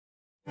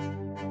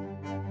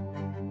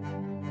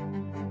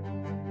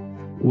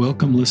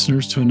Welcome,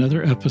 listeners, to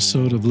another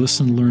episode of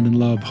Listen, Learn, and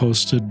Love,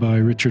 hosted by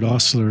Richard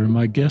Osler.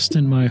 My guest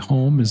in my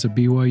home is a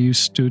BYU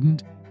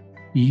student,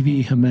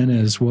 Evie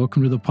Jimenez.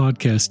 Welcome to the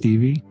podcast,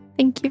 Evie.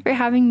 Thank you for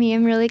having me.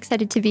 I'm really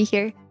excited to be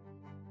here.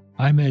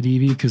 I met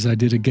Evie because I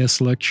did a guest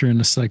lecture in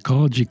a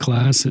psychology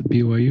class at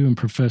BYU in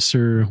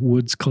Professor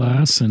Wood's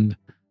class, and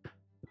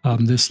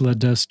this led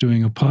to us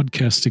doing a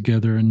podcast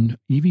together. And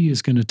Evie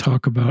is going to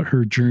talk about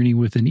her journey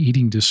with an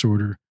eating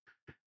disorder.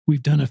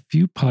 We've done a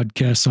few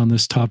podcasts on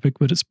this topic,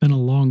 but it's been a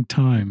long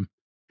time.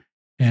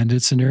 And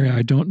it's an area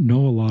I don't know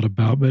a lot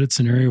about, but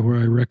it's an area where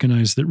I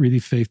recognize that really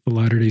faithful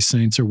Latter-day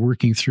Saints are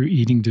working through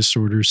eating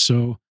disorders.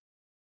 So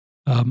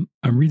I'm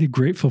really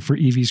grateful for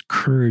Evie's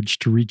courage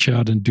to reach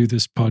out and do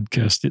this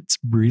podcast. It's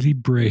really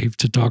brave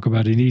to talk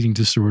about an eating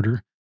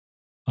disorder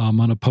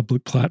on a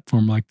public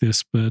platform like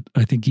this, but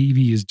I think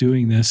Evie is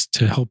doing this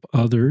to help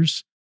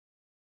others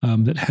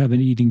that have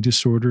an eating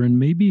disorder, and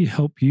maybe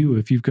help you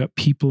if you've got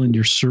people in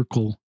your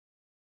circle.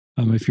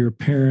 If you're a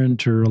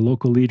parent or a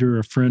local leader or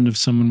a friend of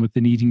someone with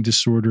an eating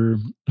disorder,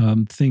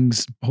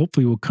 things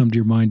hopefully will come to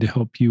your mind to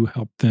help you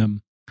help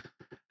them.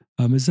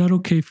 Is that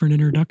okay for an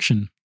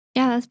introduction?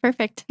 Yeah, that's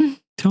perfect.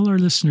 Tell our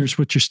listeners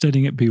what you're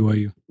studying at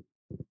BYU.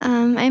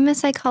 I'm a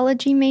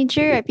psychology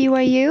major at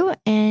BYU,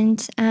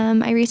 and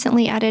I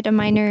recently added a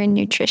minor in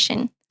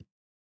nutrition.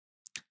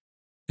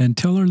 And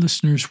tell our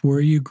listeners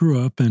where you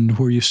grew up and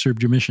where you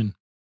served your mission.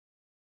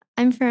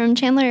 I'm from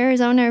Chandler,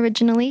 Arizona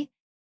originally,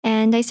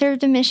 and I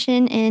served a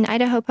mission in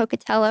Idaho,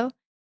 Pocatello.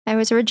 I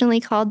was originally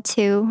called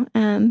to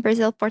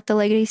Brazil, Porto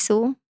Alegre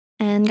Sul,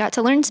 and got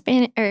to learn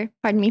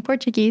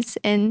Portuguese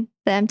in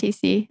the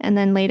MTC. And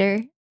then later,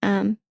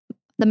 the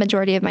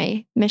majority of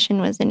my mission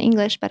was in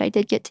English, but I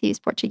did get to use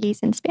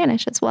Portuguese and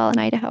Spanish as well in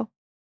Idaho.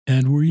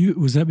 And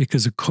was that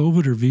because of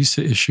COVID or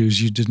visa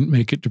issues you didn't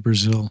make it to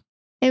Brazil?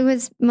 It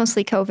was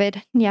mostly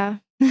COVID. Yeah.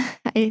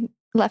 I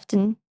left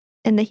in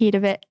the heat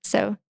of it.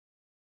 So,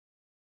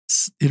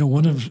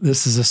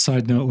 this is a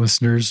side note,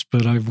 listeners,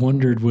 but I've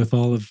wondered with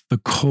all of the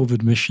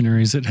COVID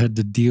missionaries that had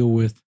to deal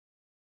with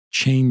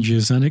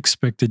changes,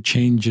 unexpected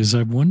changes,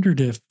 I've wondered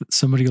if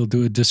somebody will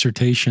do a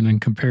dissertation and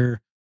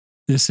compare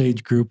this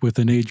age group with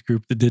an age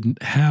group that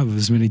didn't have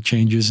as many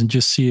changes and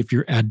just see if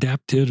your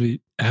adaptive,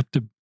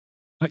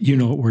 you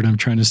know what word I'm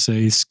trying to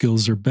say,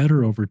 skills are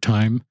better over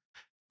time,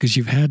 because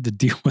you've had to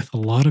deal with a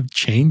lot of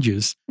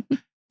changes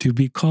to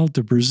be called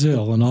to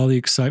Brazil and all the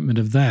excitement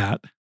of that.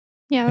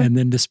 yeah, And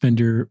then to spend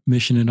your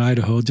mission in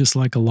Idaho, just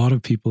like a lot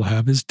of people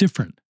have, is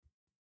different.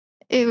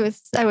 I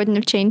wouldn't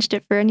have changed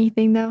it for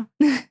anything though.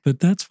 But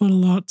that's what a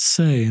lot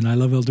say. And I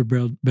love Elder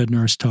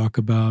Bednar's talk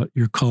about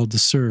you're called to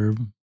serve,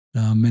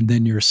 and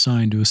then you're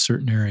assigned to a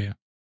certain area.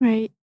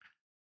 Right.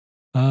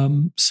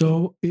 I'll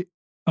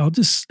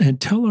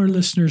tell our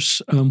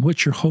listeners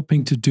what you're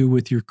hoping to do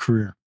with your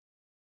career.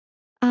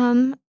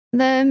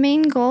 The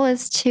main goal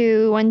is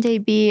to one day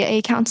be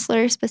a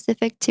counselor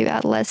specific to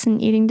adolescent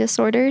eating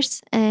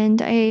disorders.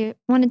 And I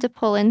wanted to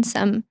pull in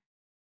some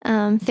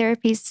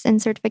therapies and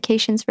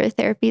certifications for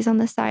therapies on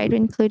the side,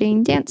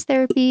 including dance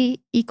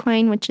therapy,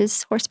 equine, which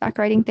is horseback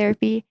riding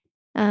therapy,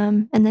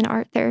 and then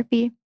art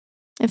therapy.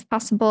 If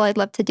possible, I'd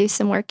love to do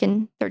some work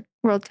in third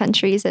world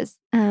countries as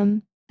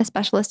a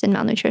specialist in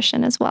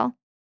malnutrition as well.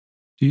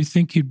 Do you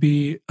think you'd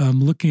be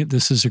looking at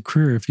this as a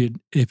career if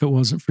it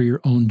wasn't for your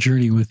own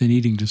journey with an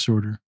eating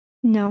disorder?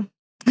 No,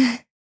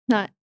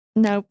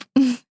 nope.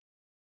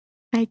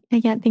 I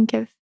can't think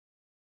of.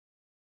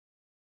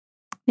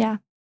 Yeah,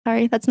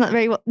 sorry, that's not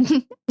very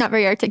not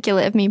very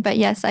articulate of me, but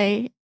yes,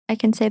 I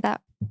can say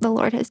that the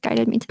Lord has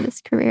guided me to this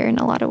career in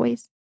a lot of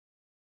ways.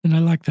 And I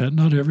like that.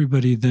 Not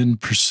everybody then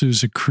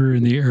pursues a career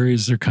in the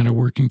areas they're kind of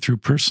working through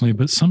personally,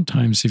 but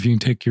sometimes if you can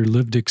take your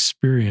lived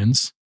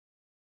experience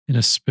in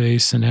a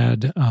space and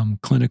add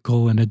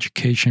clinical and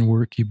education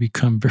work, you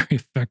become very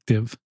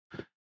effective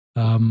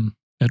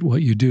at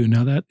what you do.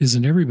 Now, that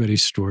isn't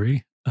everybody's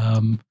story.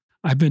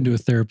 I've been to a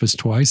therapist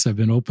twice. I've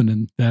been open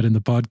in the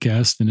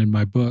podcast and in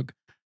my book,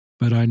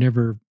 but I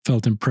never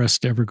felt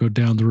impressed to ever go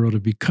down the road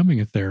of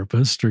becoming a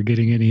therapist or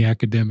getting any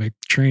academic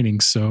training.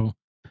 So,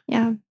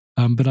 yeah.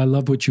 But I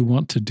love what you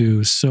want to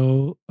do.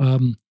 So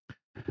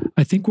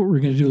I think what we're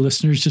going to do,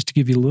 listeners, just to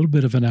give you a little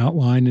bit of an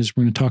outline, is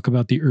we're going to talk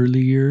about the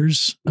early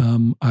years,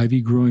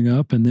 Ivy growing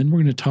up, and then we're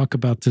going to talk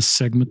about this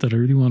segment that I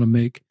really want to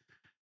make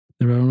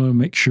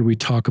sure we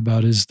talk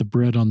about is the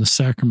bread on the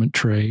sacrament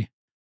tray,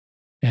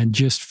 and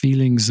just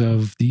feelings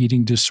of the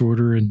eating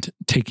disorder and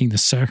taking the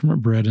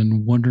sacrament bread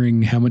and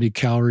wondering how many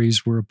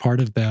calories were a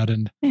part of that.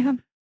 And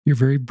you're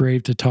very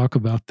brave to talk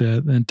about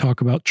that and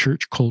talk about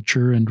church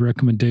culture and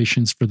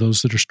recommendations for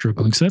those that are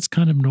struggling. So that's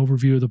kind of an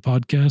overview of the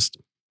podcast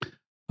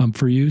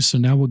for you. So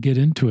now we'll get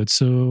into it.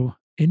 So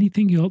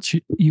anything else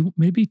you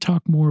maybe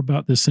talk more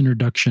about this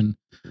introduction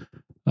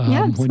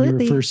when you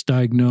were first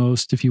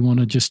diagnosed, if you want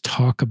to just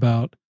talk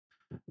about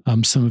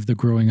some of the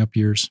growing up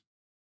years.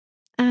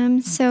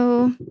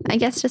 So I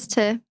guess just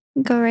to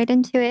go right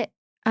into it,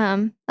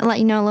 I'll let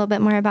you know a little bit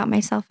more about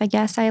myself, I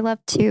guess. I love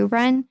to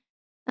run.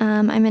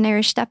 I'm an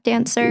Irish step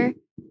dancer.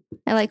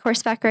 I like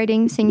horseback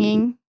riding,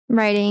 singing,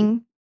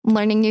 writing,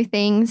 learning new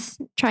things,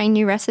 trying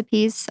new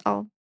recipes.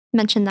 I'll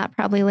mention that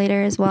probably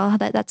later as well.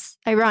 That's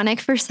ironic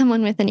for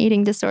someone with an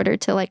eating disorder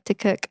to like to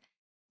cook.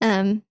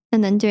 And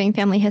then doing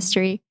family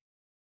history.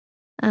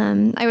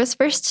 I was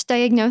first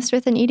diagnosed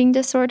with an eating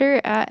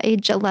disorder at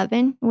age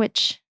 11,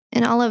 which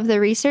in all of the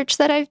research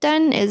that I've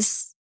done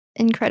is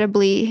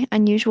incredibly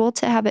unusual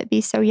to have it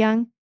be so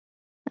young.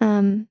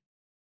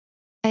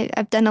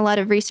 I've done a lot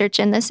of research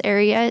in this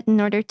area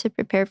in order to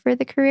prepare for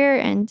the career,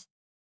 and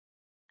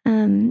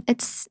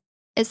it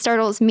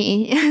startles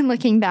me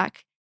looking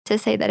back to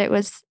say that it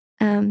was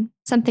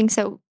something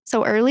so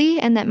early,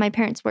 and that my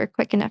parents were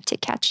quick enough to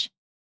catch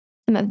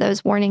some of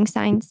those warning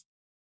signs.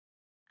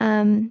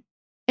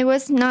 It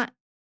was not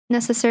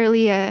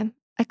necessarily a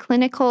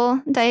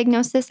clinical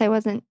diagnosis. I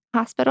wasn't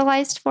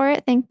hospitalized for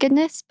it, thank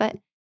goodness, but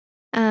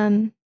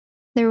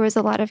there was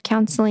a lot of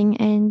counseling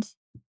and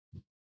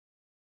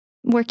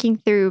working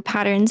through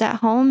patterns at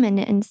home and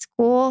in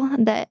school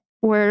that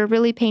were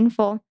really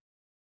painful.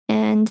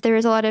 And there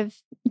was a lot of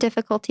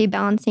difficulty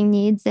balancing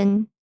needs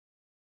in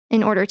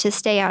order to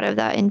stay out of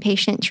that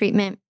inpatient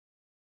treatment.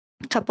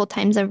 A couple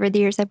times over the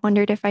years, I've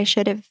wondered if I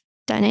should have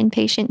done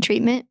inpatient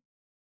treatment.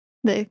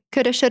 The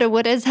coulda, shoulda,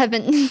 wouldas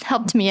haven't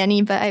helped me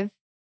any, but I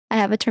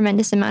have a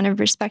tremendous amount of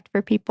respect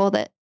for people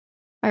that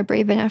are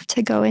brave enough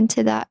to go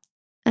into that,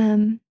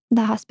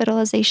 the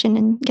hospitalization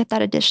and get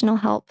that additional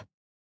help.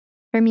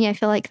 For me, I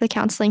feel like the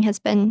counseling has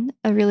been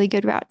a really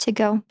good route to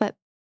go, but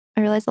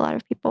I realize a lot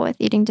of people with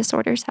eating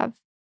disorders have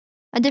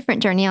a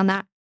different journey on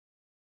that.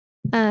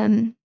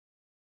 I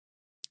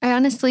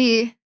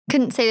honestly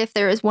couldn't say if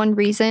there was one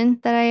reason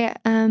that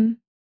I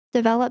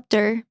developed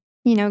or,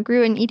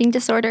 grew an eating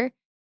disorder.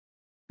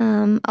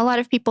 A lot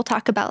of people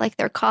talk about like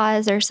their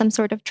cause or some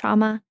sort of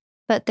trauma,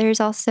 but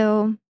there's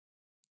also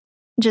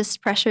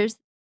just pressures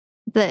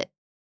that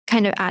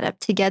kind of add up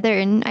together.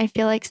 And I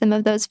feel like some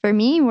of those for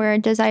me were a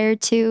desire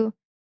to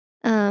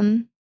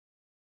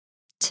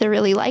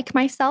really like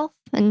myself.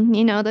 And,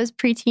 those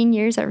preteen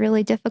years are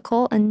really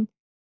difficult and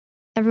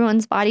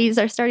everyone's bodies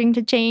are starting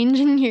to change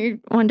and you're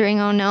wondering,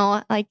 oh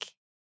no, like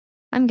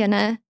I'm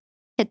gonna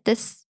hit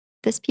this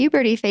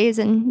puberty phase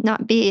and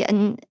not be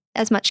in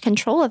as much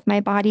control of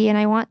my body. And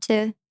I want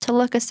to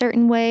look a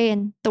certain way.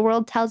 And the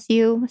world tells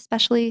you,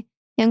 especially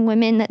young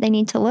women, that they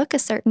need to look a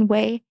certain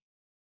way.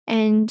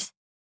 And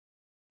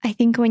I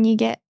think when you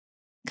get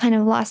kind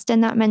of lost in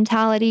that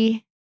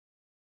mentality,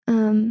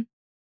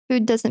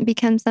 food doesn't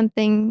become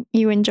something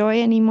you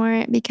enjoy anymore.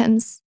 It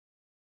becomes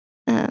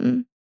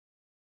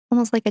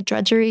almost like a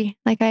drudgery.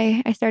 Like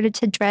I started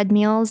to dread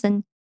meals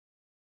and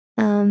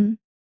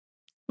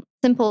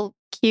simple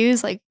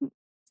cues, like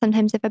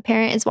sometimes if a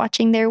parent is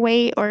watching their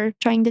weight or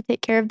trying to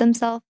take care of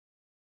themselves,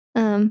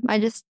 I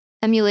just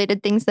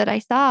emulated things that I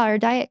saw or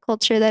diet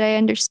culture that I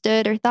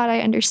understood or thought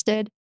I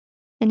understood.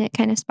 And it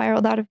kind of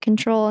spiraled out of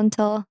control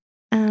until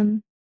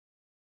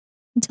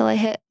I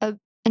hit an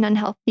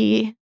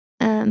unhealthy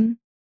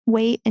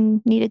weight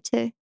and needed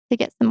to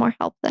get some more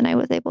help than I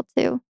was able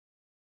to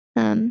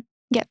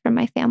get from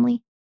my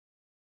family.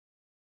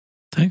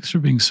 Thanks for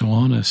being so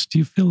honest. Do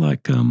you feel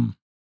like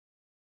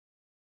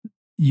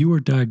you were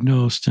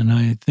diagnosed, and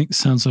I think it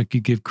sounds like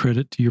you give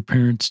credit to your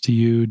parents, to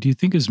you. Do you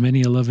think as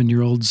many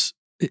 11-year-olds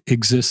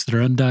exist that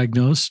are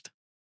undiagnosed?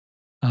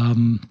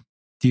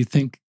 Do you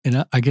think,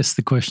 and I guess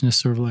the question is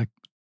sort of like,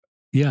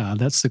 yeah,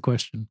 that's the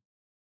question.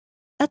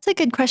 That's a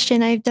good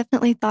question. I've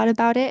definitely thought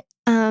about it.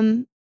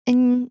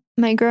 In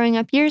my growing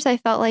up years, I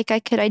felt like I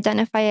could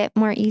identify it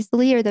more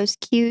easily or those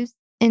cues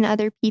in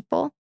other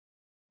people.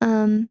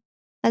 As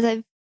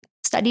I've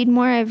studied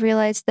more, I've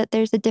realized that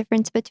there's a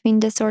difference between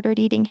disordered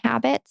eating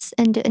habits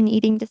and an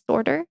eating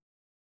disorder.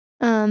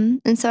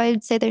 And so I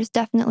would say there's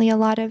definitely a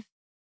lot of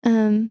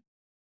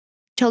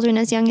children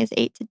as young as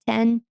 8 to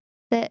 10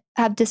 that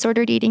have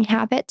disordered eating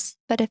habits.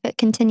 But if it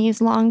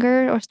continues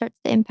longer or starts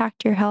to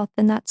impact your health,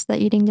 then that's the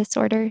eating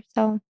disorder.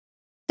 So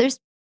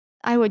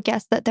I would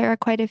guess that there are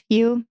quite a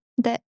few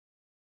that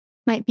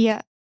might be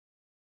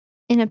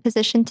in a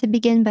position to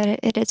begin, but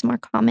it is more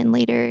common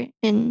later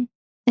in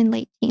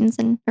late teens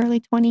and early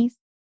 20s.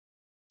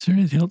 Is there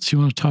anything else you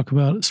want to talk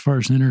about as far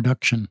as an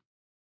introduction?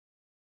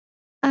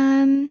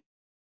 I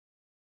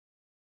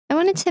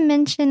wanted to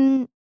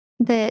mention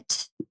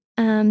that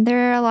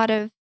there are a lot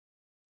of,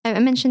 I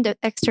mentioned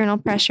external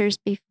pressures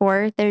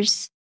before.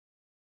 There's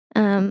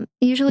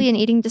usually an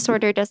eating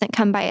disorder doesn't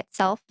come by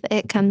itself.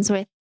 It comes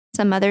with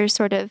some other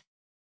sort of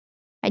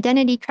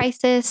identity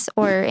crisis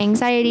or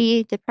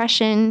anxiety,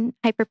 depression,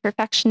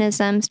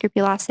 hyperperfectionism,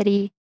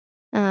 scrupulosity.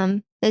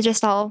 It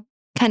just all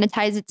kind of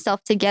ties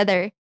itself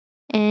together.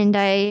 And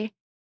I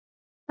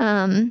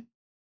haven't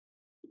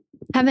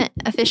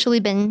officially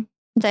been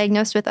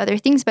diagnosed with other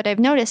things, but I've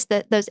noticed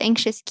that those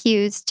anxious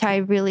cues tie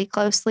really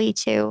closely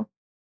to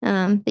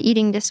the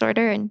eating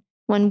disorder. And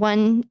when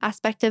one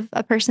aspect of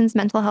a person's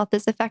mental health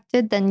is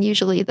affected, then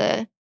usually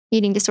the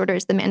eating disorder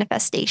is the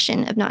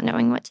manifestation of not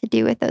knowing what to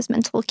do with those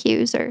mental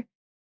cues or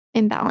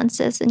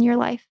imbalances in your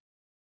life.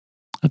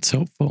 That's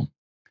helpful.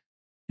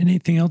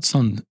 Anything else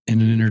in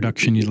an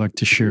introduction you'd like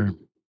to share?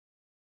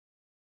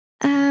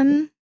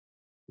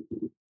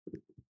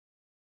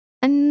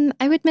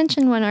 I would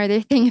mention one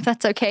other thing, if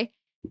that's okay.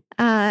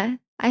 I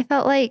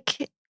felt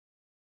like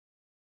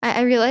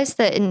I realized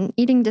that an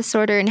eating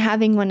disorder and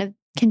having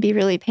can be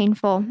really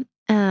painful.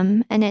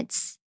 And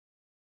it's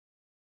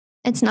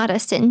not a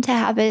sin to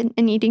have an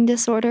eating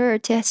disorder or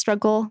to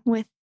struggle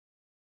with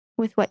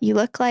what you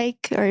look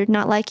like or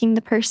not liking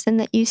the person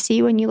that you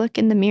see when you look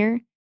in the mirror.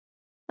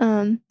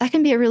 That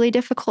can be a really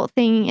difficult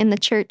thing in the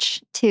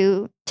church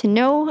to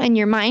know in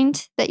your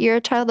mind that you're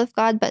a child of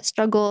God, but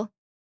struggle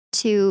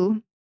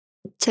to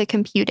to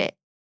compute it.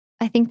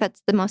 I think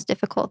that's the most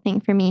difficult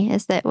thing for me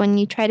is that when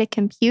you try to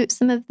compute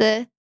some of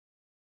I,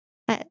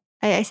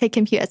 I say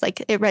compute as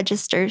like it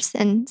registers,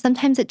 and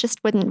sometimes it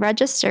just wouldn't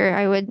register.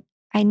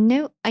 I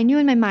knew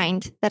in my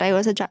mind that I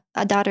was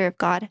a daughter of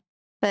God,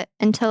 but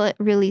until it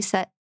really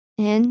set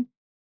in,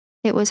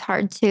 it was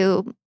hard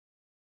to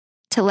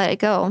let it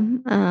go.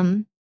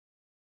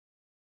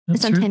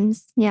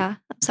 Sometimes, yeah.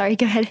 Sorry,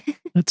 go ahead.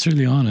 That's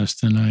really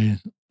honest, and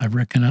I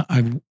reckon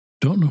I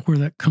don't know where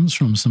that comes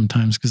from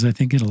sometimes because I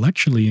think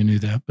intellectually you knew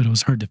that, but it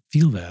was hard to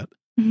feel that.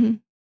 Mm-hmm.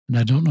 And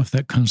I don't know if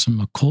that comes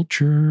from a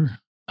culture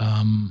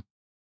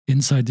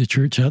inside the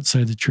church,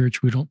 outside the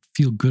church. We don't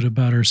feel good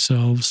about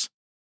ourselves.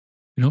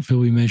 We don't feel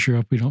we measure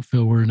up. We don't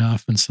feel we're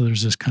enough. And so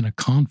there's this kind of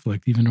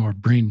conflict, even though our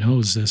brain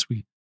knows this,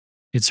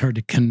 it's hard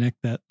to connect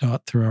that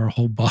dot through our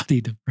whole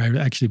body to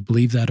actually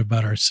believe that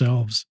about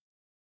ourselves.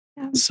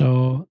 Yeah.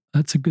 So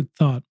that's a good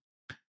thought.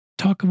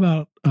 Talk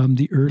about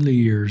the early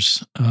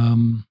years.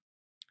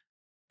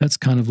 That's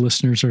kind of,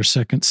 listeners, our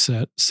second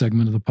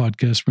segment of the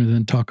podcast. We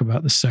then talk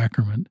about the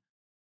sacrament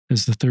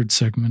as the third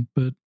segment.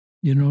 But,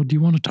 do you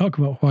want to talk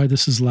about why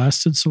this has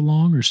lasted so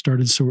long or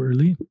started so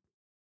early?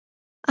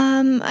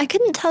 I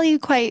couldn't tell you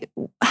quite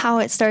how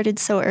it started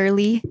so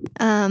early.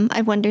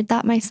 I've wondered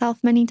that myself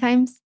many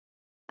times.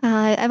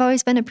 I've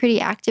always been a pretty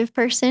active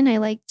person. I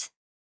liked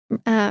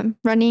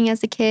running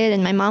as a kid,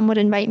 and my mom would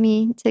invite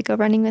me to go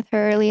running with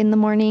her early in the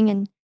morning.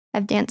 And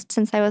I've danced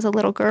since I was a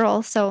little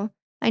girl, so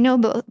I know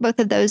both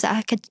of those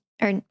athletic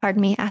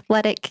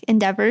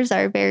endeavors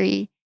are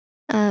very.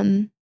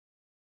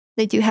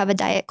 They do have a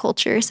diet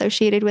culture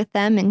associated with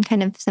them, and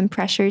kind of some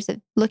pressures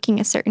of looking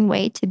a certain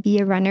way to be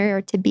a runner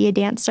or to be a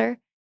dancer.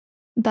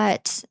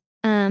 But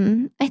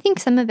I think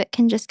some of it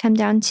can just come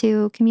down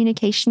to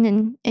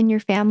communication in your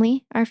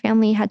family. Our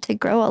family had to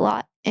grow a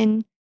lot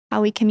in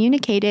how we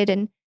communicated,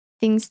 and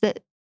things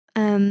that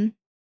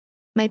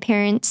my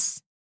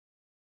parents,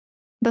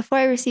 before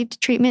I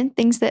received treatment,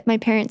 things that my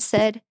parents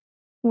said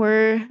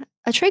were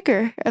a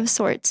trigger of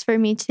sorts for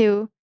me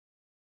to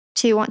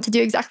want to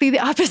do exactly the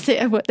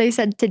opposite of what they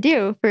said to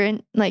do. For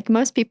like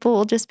most people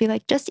will just be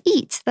like, just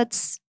eat.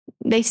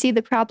 They see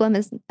the problem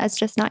as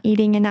just not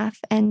eating enough.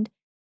 And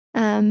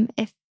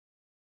if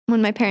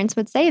when my parents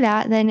would say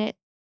that, then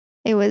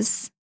it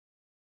was,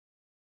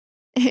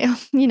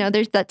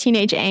 there's that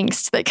teenage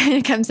angst that kind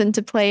of comes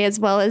into play, as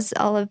well as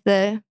all of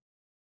the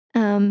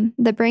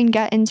brain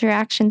gut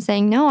interaction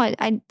saying, no,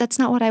 I that's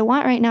not what I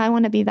want right now. I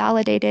want to be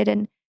validated.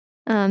 And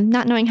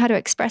not knowing how to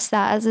express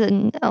that as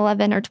an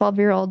 11 or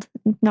 12-year-old,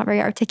 not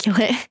very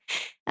articulate.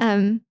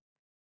 I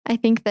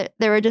think that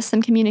there were just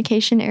some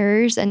communication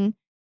errors. And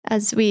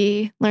as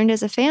we learned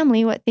as a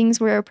family what things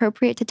were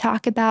appropriate to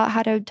talk about,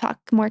 how to talk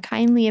more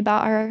kindly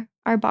about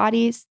our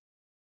bodies,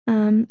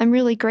 I'm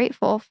really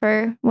grateful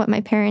for what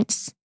my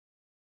parents,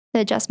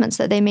 the adjustments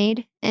that they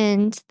made,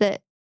 and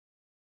that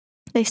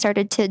they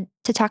started to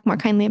talk more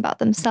kindly about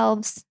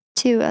themselves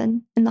too,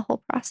 in the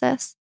whole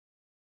process.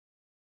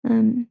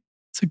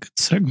 It's a good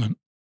segment.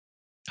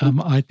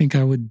 I think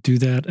I would do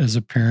that as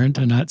a parent,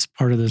 and that's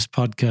part of this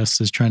podcast,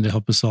 is trying to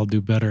help us all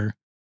do better.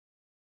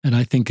 And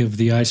I think of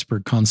the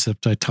iceberg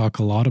concept I talk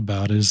a lot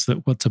about, is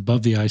that what's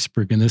above the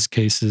iceberg in this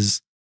case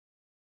is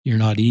you're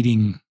not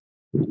eating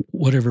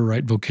whatever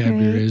right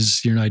vocabulary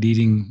is. You're not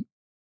eating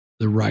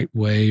the right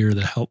way or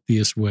the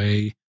healthiest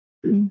way.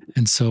 Mm.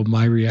 And so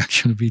my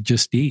reaction would be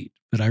just eat.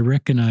 But I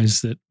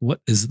recognize that what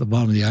is at the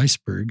bottom of the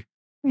iceberg,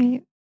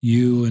 right?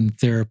 You and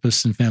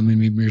therapists and family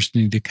members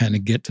need to kind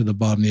of get to the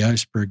bottom of the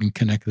iceberg and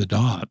connect the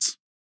dots.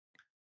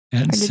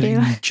 And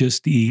saying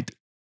just eat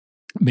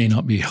may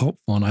not be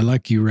helpful. And I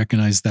like you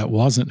recognize that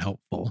wasn't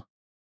helpful.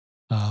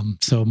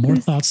 So more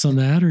thoughts on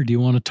that, or do you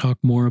want to talk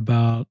more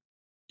about,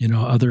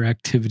 other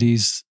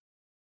activities?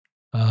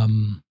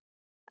 I'll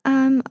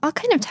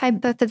kind of tie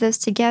both of those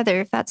together,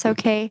 if that's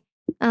okay.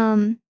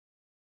 I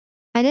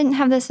didn't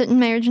have this in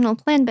my original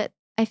plan, but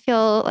I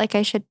feel like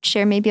I should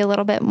share maybe a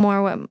little bit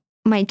more what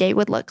my day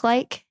would look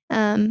like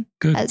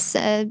as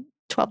a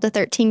 12 to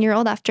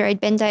 13-year-old after I'd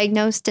been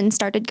diagnosed and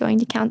started going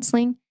to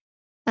counseling.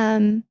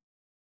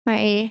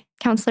 My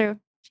counselor,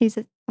 she's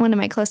one of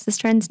my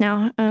closest friends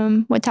now,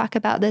 would talk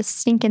about this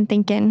stinking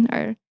thinking,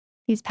 or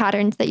these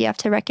patterns that you have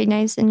to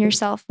recognize in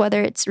yourself,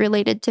 whether it's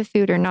related to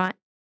food or not.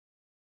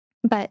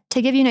 But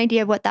to give you an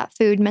idea of what that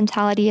food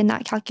mentality and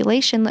that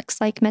calculation looks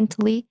like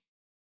mentally,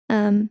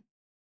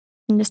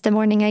 in just a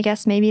morning, I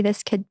guess maybe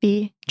this could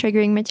be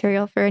triggering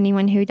material for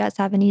anyone who does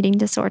have an eating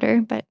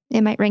disorder, but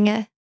it might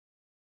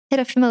hit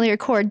a familiar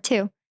chord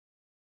too.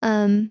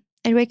 I'd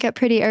wake up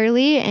pretty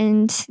early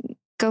and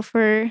go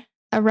for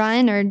a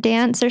run or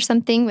dance or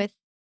something with,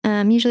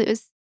 usually it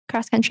was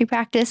cross country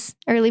practice,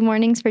 early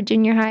mornings for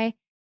junior high.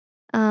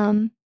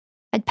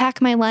 I'd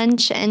pack my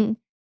lunch and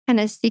kind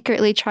of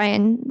secretly try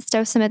and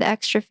stow some of the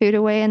extra food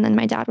away. And then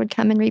my dad would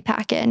come and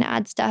repack it and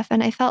add stuff.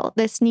 And I felt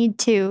this need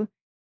to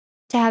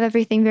have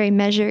everything very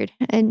measured.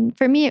 And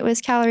for me, it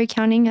was calorie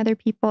counting. Other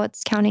people,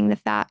 it's counting the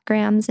fat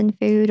grams in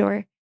food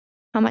or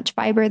how much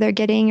fiber they're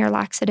getting or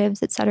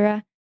laxatives,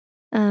 etc.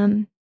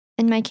 In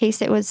my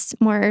case, it was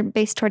more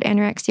based toward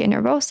anorexia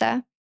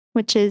nervosa,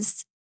 which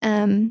is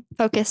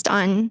focused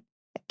on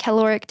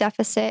caloric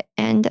deficit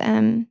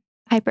and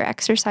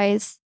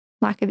hyperexercise,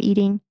 lack of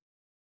eating.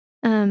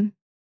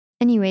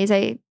 Anyways,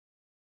 I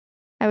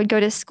would go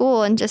to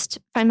school and just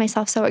find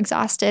myself so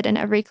exhausted in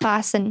every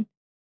class, and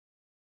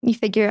you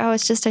figure, oh,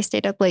 it's just I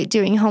stayed up late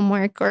doing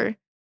homework, or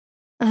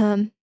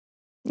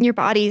your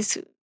body's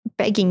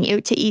begging you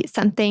to eat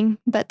something,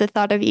 but the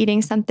thought of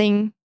eating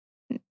something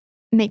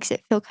makes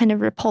it feel kind of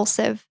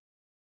repulsive.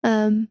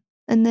 And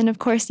then, of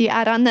course, you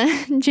add on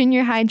the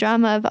junior high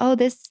drama of, oh,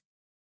 this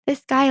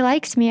guy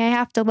likes me, I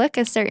have to look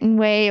a certain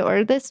way,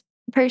 or this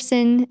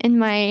person in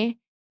my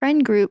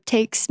friend group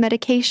takes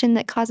medication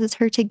that causes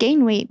her to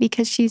gain weight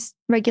because she's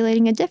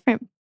regulating a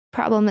different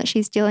problem that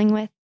she's dealing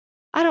with.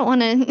 I don't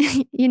want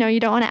to, you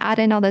don't want to add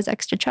in all those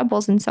extra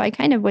troubles. And so I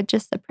kind of would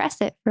just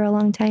suppress it for a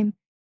long time.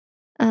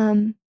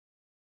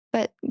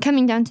 But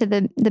coming down to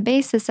the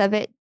basis of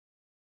it,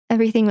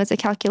 everything was a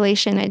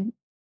calculation.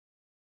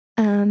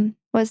 I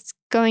was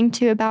going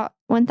to about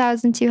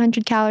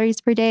 1,200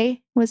 calories per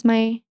day was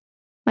my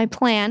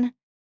plan.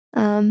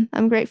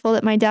 I'm grateful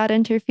that my dad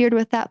interfered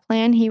with that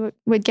plan. He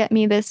would get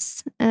me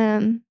this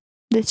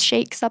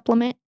shake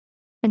supplement,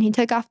 and he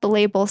took off the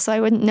label so I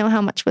wouldn't know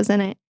how much was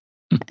in it.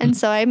 And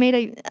so I made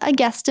a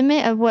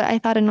guesstimate of what I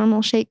thought a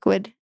normal shake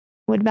would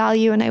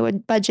value, and I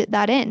would budget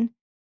that in.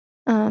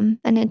 And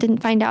I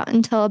didn't find out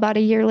until about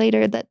a year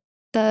later that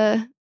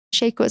the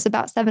shake was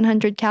about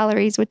 700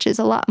 calories, which is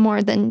a lot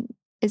more than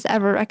is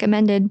ever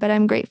recommended. But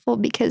I'm grateful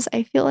because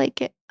I feel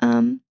like it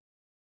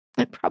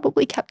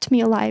probably kept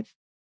me alive.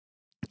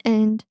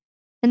 And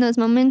in those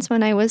moments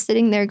when I was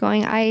sitting there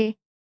going,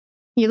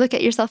 you look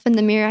at yourself in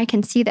the mirror, I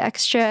can see the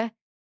extra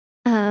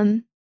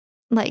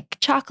like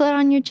chocolate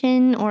on your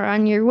chin or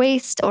on your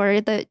waist, or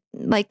the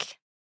like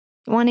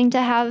wanting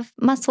to have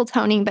muscle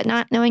toning, but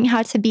not knowing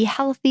how to be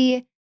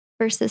healthy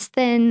versus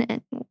thin.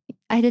 And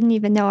I didn't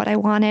even know what I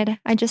wanted.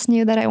 I just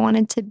knew that I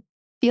wanted to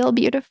feel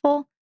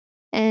beautiful,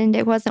 and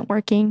it wasn't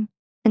working.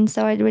 And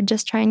so I would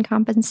just try and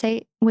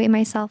compensate, weigh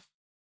myself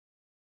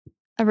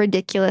a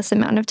ridiculous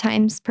amount of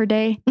times per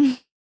day,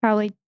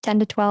 probably 10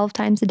 to 12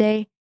 times a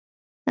day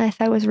if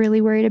I was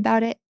really worried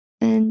about it.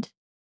 And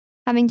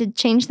having to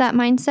change that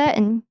mindset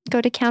and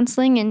go to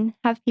counseling and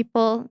have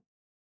people,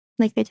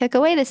 like, they took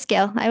away the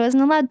scale. I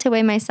wasn't allowed to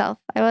weigh myself.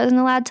 I wasn't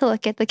allowed to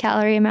look at the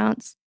calorie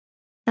amounts,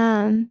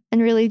 and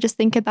really just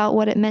think about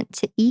what it meant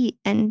to eat.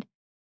 And it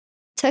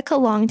took a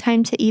long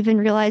time to even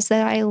realize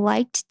that I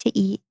liked to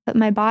eat, but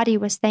my body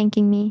was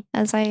thanking me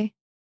as I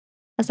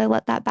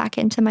let that back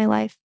into my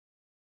life.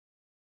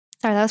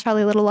 Sorry, that was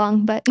probably a little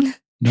long, but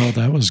no,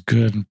 that was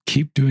good.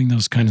 Keep doing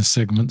those kind of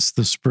segments,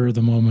 the spur of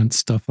the moment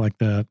stuff like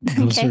that.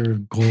 Those Okay. are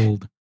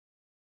gold.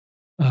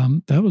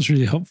 That was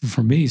really helpful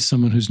for me,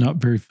 someone who's not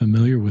very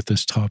familiar with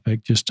this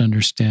topic, just to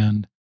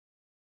understand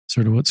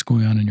sort of what's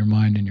going on in your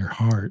mind and your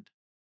heart.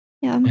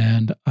 Yeah,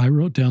 And I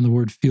wrote down the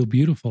word feel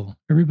beautiful.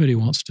 Everybody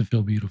wants to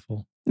feel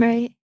beautiful.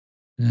 right.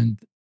 And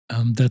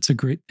that's a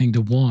great thing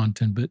to want.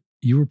 But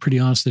you were pretty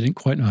honest, I didn't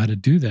quite know how to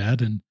do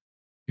that. And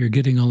you're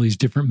getting all these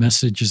different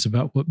messages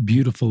about what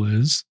beautiful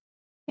is.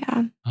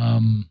 Yeah.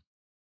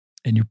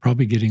 And you're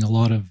probably getting a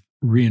lot of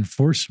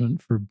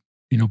reinforcement for,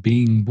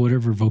 being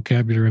whatever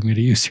vocabulary I'm going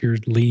to use here,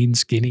 lean,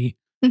 skinny,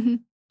 hmm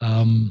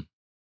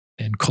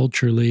and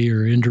culturally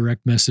or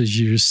indirect message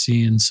you're just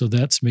seeing. So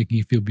that's making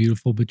you feel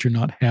beautiful, but you're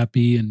not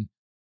happy and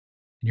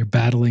you're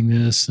battling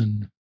this.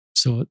 And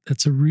so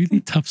that's a really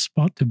tough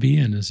spot to be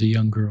in as a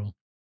young girl.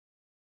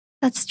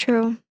 That's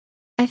true.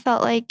 I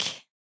felt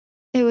like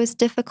it was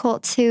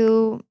difficult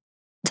to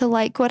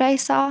like what I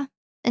saw.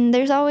 And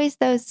there's always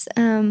those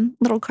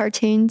little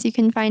cartoons you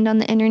can find on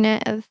the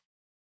internet of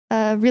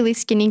a really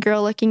skinny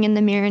girl looking in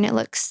the mirror, and it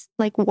looks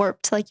like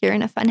warped, like you're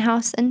in a fun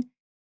house. And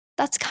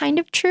that's kind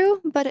of true.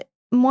 But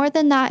more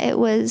than that, it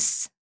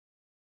was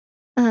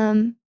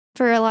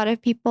for a lot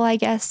of people, I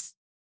guess,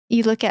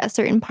 you look at a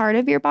certain part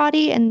of your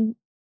body and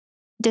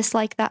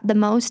dislike that the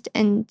most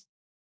and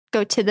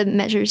go to the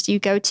measures you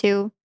go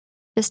to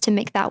just to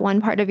make that one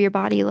part of your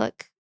body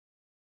look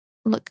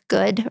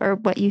good, or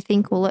what you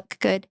think will look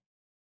good.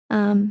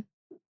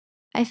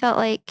 I felt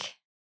like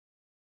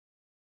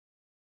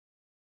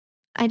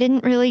I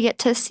didn't really get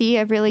to see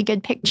a really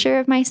good picture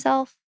of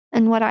myself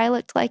and what I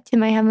looked like to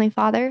my Heavenly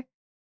Father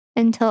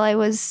until I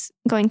was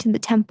going to the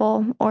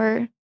temple,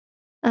 or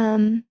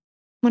when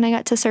I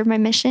got to serve my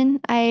mission.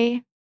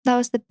 That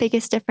was the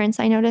biggest difference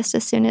I noticed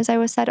as soon as I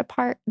was set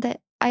apart,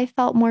 that I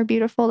felt more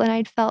beautiful than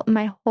I'd felt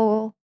my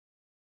whole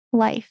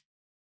life.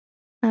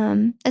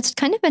 It's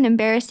kind of an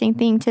embarrassing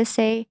thing to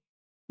say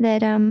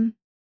that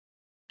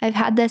I've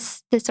had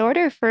this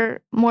disorder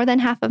for more than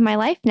half of my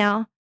life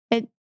now.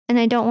 And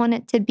I don't want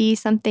it to be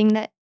something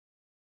that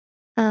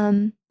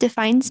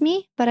defines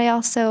me, but I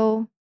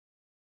also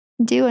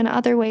do in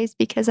other ways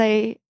because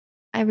I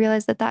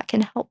realize that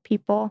can help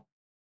people.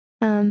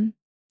 Um,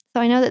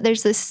 so I know that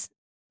there's this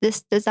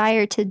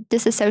desire to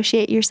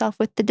disassociate yourself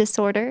with the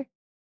disorder,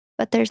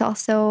 but there's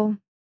also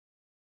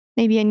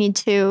maybe a need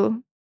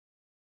to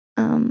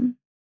um,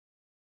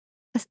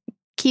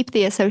 keep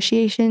the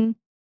association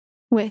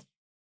with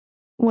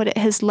what it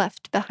has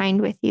left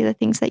behind with you, the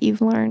things that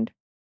you've learned.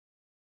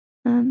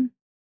 Um,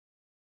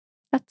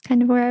 that's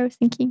kind of where I was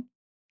thinking.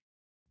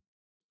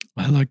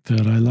 I like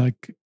that. I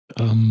like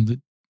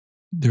that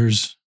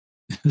there's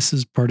this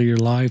is part of your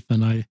life,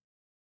 and I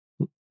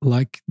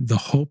like the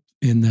hope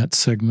in that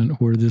segment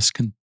where this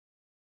can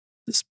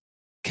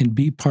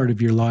be part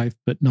of your life,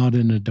 but not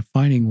in a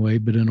defining way,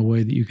 but in a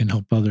way that you can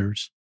help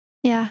others.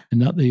 Yeah. And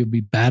not that you'll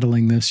be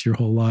battling this your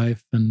whole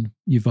life, and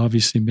you've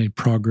obviously made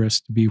progress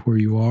to be where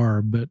you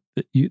are, but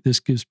that this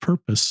gives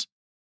purpose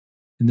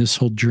in this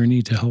whole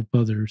journey to help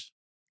others.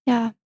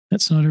 Yeah.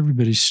 That's not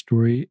everybody's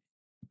story,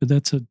 but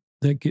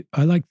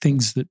I like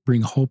things that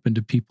bring hope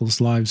into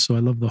people's lives. So I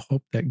love the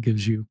hope that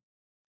gives you.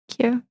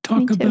 Thank you.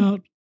 Talk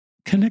about,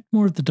 connect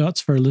more of the dots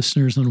for our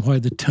listeners on why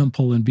the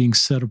temple and being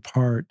set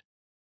apart.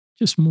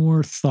 Just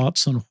more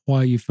thoughts on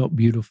why you felt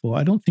beautiful.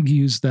 I don't think you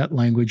used that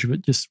language,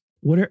 but just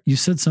you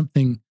said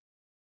something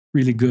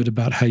really good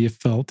about how you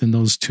felt in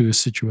those two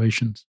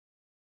situations.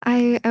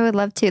 I would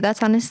love to.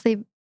 That's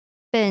honestly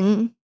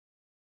been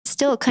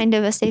still kind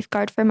of a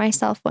safeguard for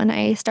myself when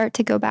I start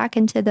to go back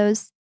into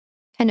those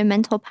kind of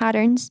mental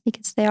patterns,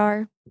 because they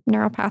are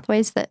neural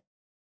pathways that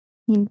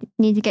you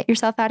need to get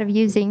yourself out of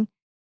using.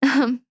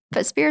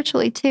 But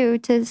spiritually too,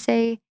 to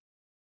say,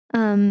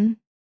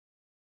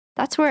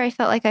 that's where I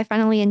felt like I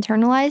finally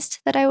internalized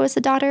that I was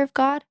a daughter of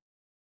God.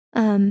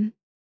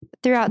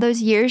 Throughout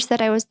those years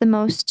that I was the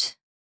most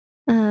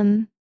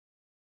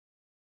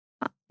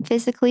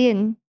physically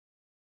in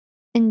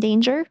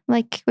danger,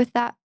 like with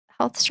that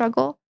health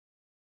struggle,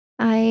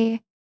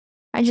 I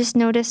just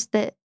noticed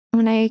that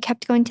when I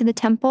kept going to the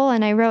temple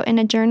and I wrote in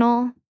a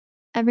journal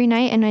every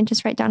night and I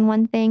just write down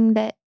one thing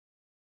that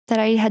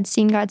I had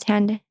seen God's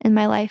hand in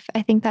my life,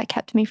 I think that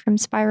kept me from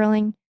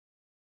spiraling.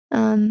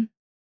 A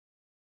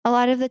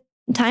lot of the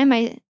time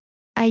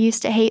I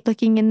used to hate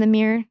looking in the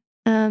mirror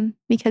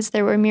because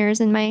there were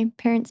mirrors in my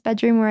parents'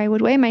 bedroom where I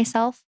would weigh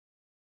myself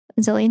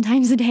a zillion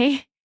times a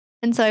day.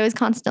 And so I was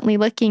constantly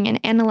looking and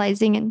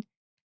analyzing. And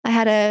I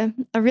had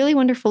a really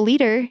wonderful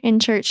leader in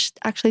church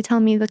actually tell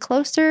me the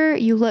closer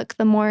you look,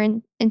 the more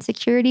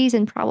insecurities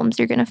and problems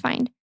you're going to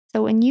find.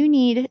 So when you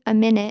need a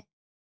minute,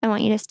 I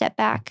want you to step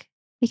back,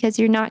 because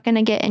you're not going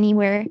to get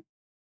anywhere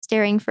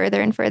staring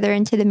further and further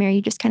into the mirror.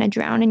 You just kind of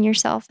drown in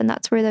yourself. And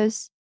that's where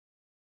those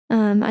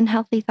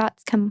unhealthy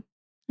thoughts come.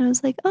 I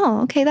was like,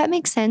 oh, okay, that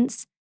makes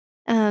sense.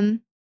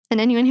 And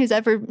anyone who's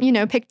ever,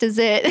 picked a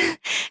zit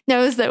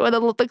knows that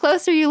the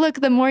closer you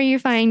look, the more you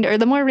find, or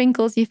the more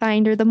wrinkles you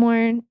find, or the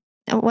more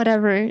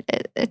whatever.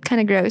 It's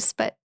kind of gross,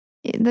 but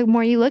the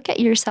more you look at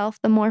yourself,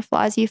 the more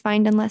flaws you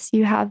find, unless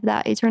you have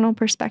that eternal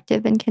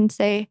perspective and can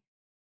say,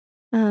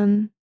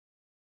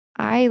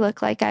 I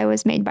look like I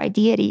was made by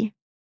deity.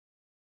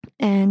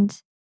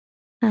 And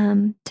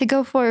to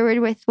go forward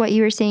with what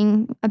you were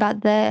saying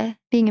about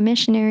being a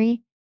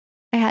missionary,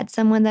 I had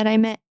someone that I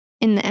met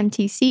in the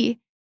MTC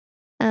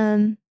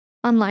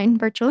online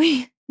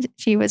virtually.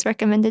 She was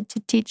recommended to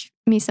teach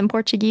me some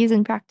Portuguese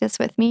and practice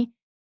with me.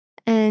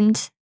 And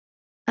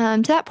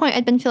to that point,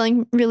 I'd been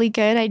feeling really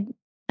good.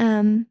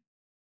 I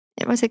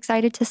was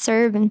excited to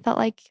serve and felt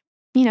like,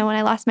 when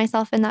I lost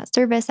myself in that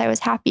service, I was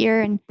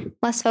happier and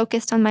less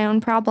focused on my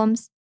own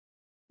problems.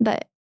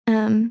 But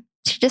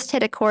she just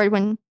hit a chord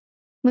when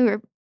we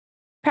were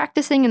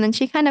practicing, and then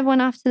she kind of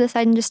went off to the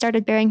side and just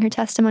started bearing her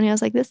testimony. I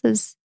was like, this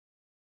is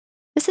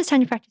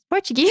time to practice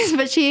Portuguese.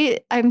 But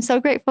I'm so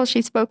grateful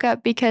she spoke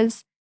up,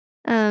 because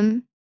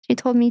she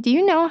told me, do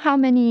you know how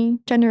many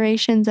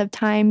generations of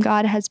time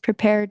God has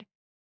prepared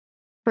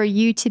for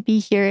you to be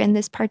here in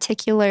this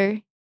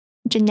particular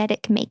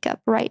genetic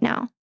makeup right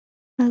now?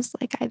 I was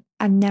like,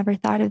 I've never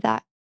thought of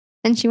that.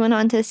 And she went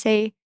on to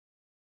say,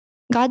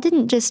 God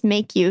didn't just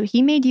make you,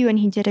 he made you and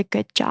he did a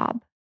good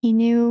job. He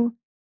knew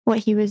what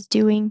he was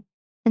doing.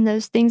 And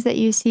those things that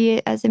you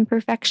see as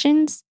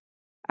imperfections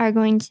are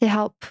going to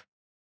help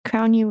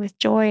crown you with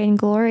joy and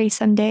glory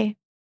someday.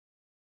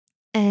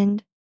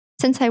 And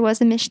since I was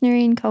a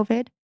missionary in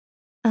COVID,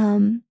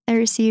 I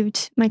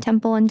received my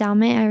temple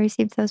endowment. I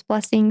received those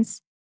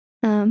blessings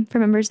from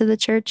members of the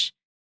church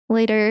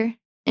later,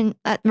 and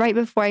right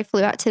before I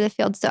flew out to the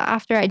field. So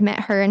after I'd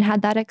met her and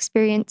had that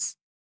experience,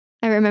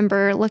 I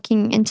remember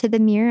looking into the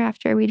mirror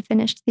after we'd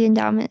finished the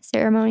endowment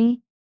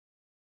ceremony,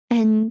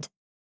 and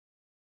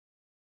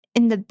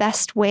in the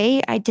best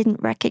way, I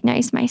didn't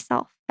recognize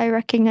myself. I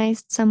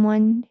recognized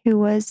someone who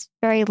was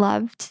very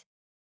loved,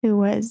 who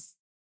was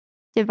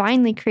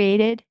divinely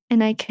created,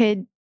 and I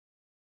could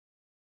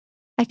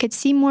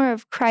see more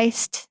of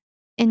Christ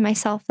in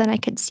myself than I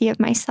could see of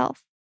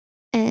myself.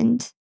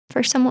 And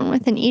for someone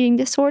with an eating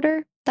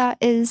disorder, that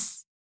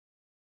is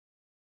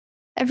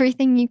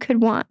everything you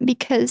could want,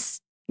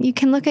 because you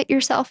can look at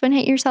yourself and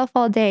hate yourself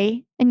all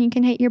day, and you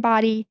can hate your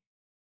body,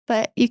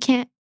 but you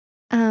can't.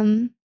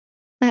 I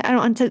don't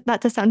want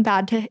that to sound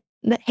bad.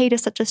 That hate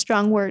is such a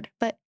strong word,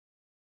 but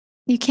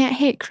you can't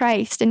hate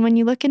Christ. And when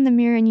you look in the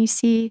mirror and you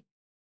see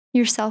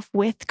yourself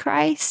with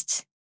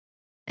Christ,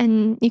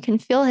 and you can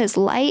feel His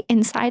light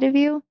inside of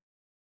you,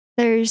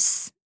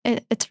 it's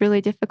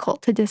really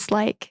difficult to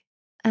dislike.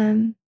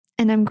 And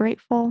I'm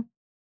grateful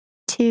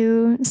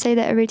to say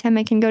that every time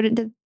I can go to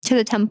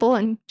the temple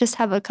and just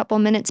have a couple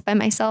minutes by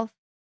myself,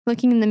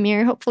 looking in the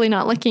mirror, hopefully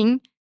not looking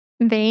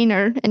vain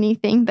or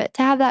anything, but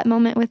to have that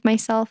moment with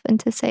myself and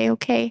to say,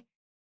 okay,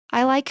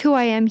 I like who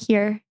I am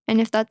here.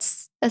 And if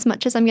that's as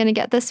much as I'm going to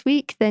get this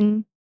week,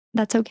 then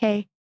that's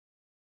okay.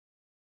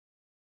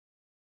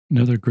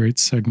 Another great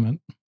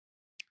segment.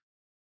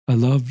 I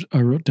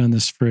wrote down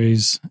this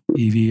phrase,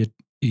 Evie,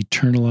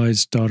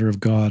 eternalized daughter of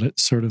God.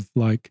 It's sort of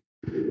like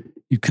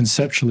you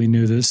conceptually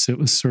knew this. It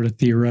was sort of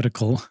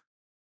theoretical.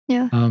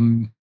 Yeah.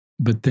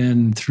 But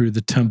then through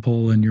the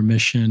temple and your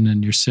mission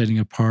and your setting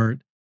apart,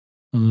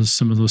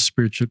 some of those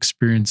spiritual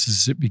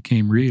experiences, it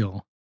became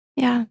real.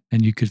 Yeah.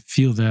 And you could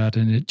feel that,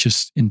 and it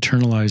just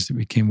internalized, it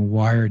became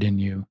wired in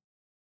you.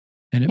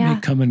 And it may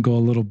come and go a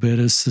little bit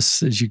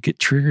as you get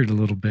triggered a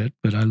little bit,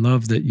 but I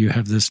love that you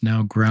have this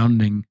now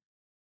grounding.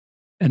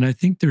 And I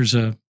think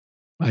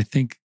I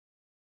think,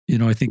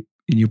 and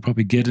you'll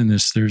probably get in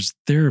this, there's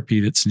therapy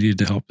that's needed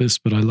to help this,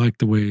 but I like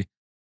the way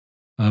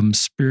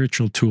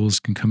spiritual tools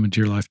can come into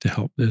your life to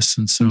help this.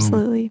 And so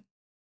absolutely,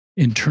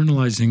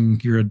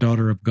 internalizing you're a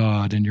daughter of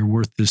God and you're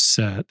worth this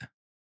set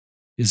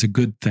is a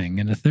good thing.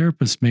 And a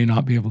therapist may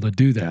not be able to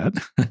do that.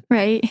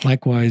 Right.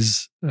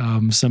 Likewise,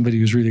 somebody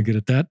who's really good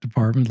at that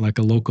department, like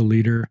a local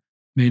leader,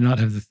 may not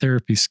have the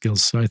therapy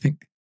skills. So I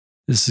think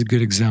this is a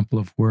good example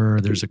of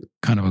where there's a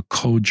kind of a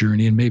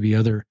co-journey and maybe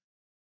other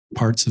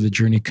parts of the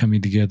journey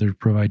coming together to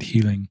provide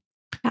healing.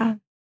 Yeah.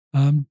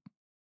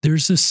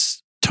 There's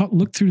this,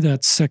 look through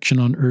that section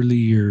on early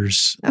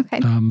years. Okay.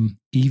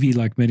 Evie,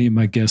 like many of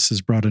my guests,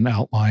 has brought an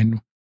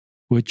outline,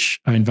 which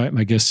I invite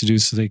my guests to do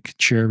so they can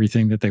share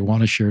everything that they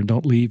want to share.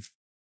 Don't leave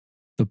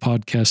the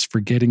podcast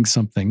forgetting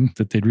something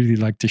that they'd really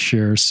like to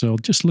share. So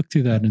just look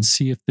through that and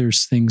see if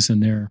there's things in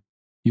there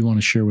you want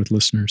to share with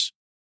listeners.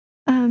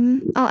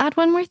 I'll add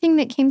one more thing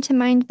that came to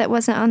mind that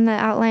wasn't on the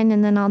outline,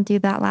 and then I'll do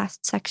that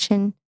last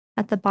section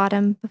at the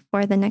bottom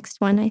before the next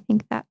one. I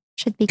think that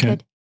should be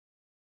good.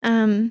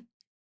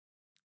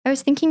 I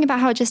was thinking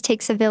about how it just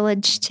takes a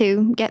village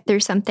to get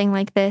through something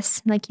like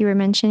this, like you were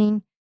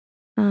mentioning.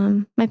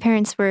 My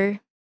parents were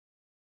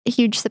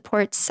huge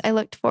supports. I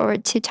looked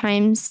forward to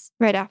times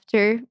right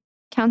after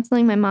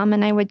counseling. My mom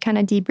and I would kind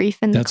of debrief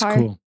in the car.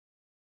 That's cool.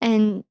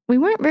 And we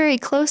weren't very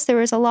close. There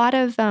was a lot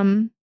of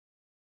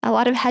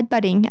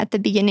headbutting at the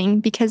beginning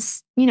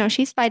because,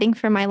 she's fighting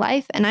for my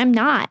life and I'm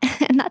not.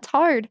 And that's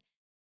hard.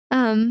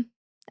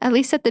 At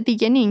least at the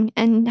beginning,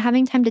 and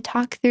having time to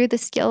talk through the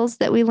skills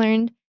that we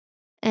learned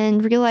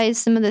and realize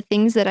some of the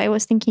things that I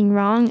was thinking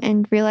wrong,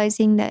 and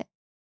realizing that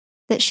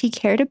she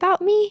cared about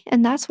me.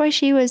 And that's why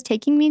she was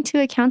taking me to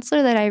a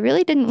counselor that I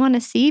really didn't want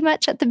to see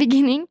much at the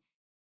beginning,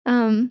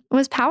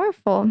 was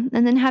powerful.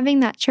 And then having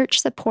that church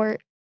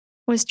support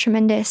was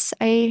tremendous.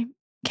 I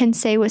can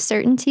say with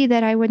certainty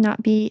that I would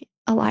not be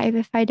alive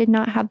if I did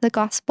not have the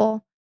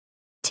gospel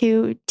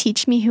to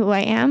teach me who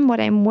I am, what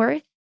I'm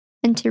worth,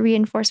 and to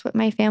reinforce what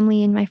my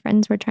family and my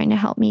friends were trying to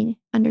help me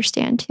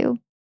understand too.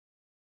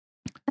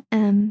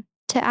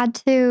 To add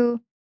to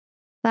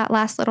that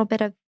last little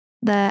bit of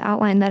the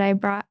outline that I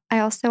brought, I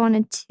also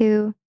wanted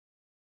to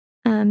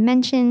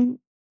mention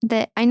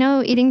that I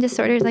know eating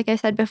disorders, like I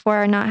said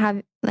before,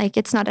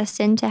 it's not a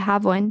sin to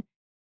have one,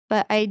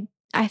 but I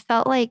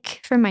felt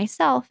like for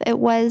myself, it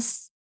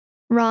was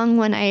wrong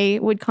when I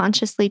would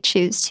consciously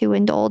choose to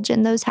indulge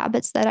in those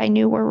habits that I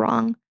knew were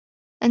wrong.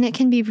 And it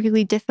can be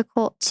really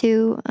difficult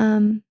to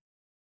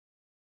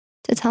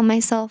tell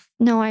myself,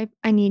 no, I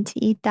need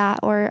to eat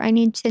that, or I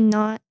need to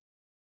not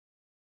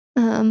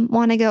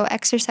want to go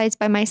exercise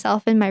by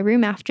myself in my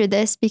room after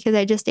this because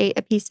I just ate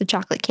a piece of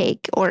chocolate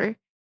cake, or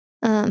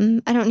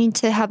I don't need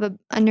to have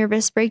a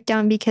nervous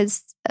breakdown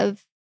because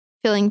of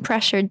feeling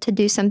pressured to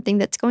do something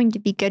that's going to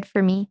be good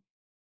for me.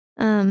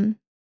 And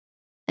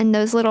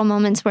those little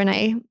moments when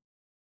I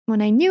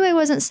knew I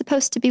wasn't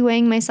supposed to be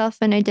weighing myself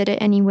and I did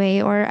it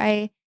anyway, or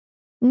I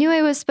knew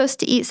I was supposed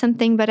to eat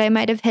something but I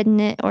might have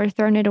hidden it or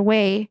thrown it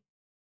away,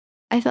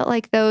 I felt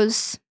like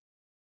those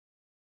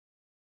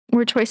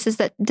were choices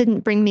that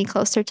didn't bring me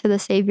closer to the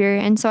Savior.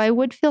 And so I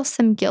would feel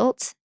some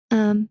guilt.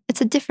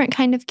 It's a different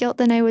kind of guilt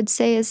than I would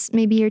say is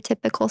maybe your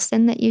typical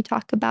sin that you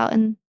talk about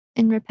in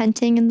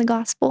repenting in the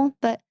gospel.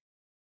 But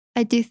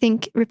I do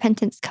think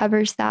repentance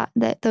covers that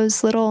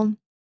those little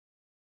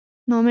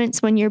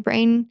moments when your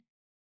brain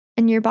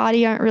and your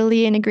body aren't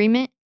really in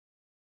agreement,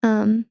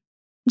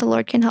 the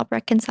Lord can help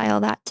reconcile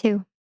that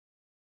too.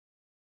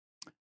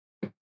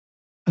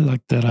 I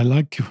like that. I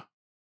like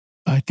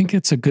I think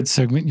it's a good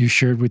segment you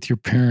shared with your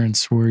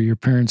parents where your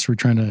parents were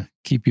trying to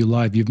keep you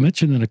alive. You've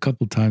mentioned it a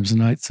couple of times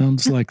tonight.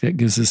 Sounds like that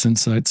gives us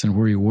insights on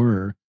where you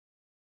were.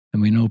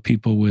 And we know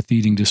people with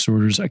eating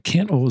disorders. I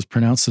can't always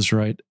pronounce this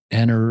right.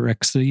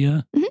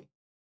 Anorexia. Mhm.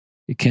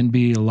 It can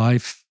be a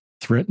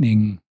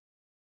life-threatening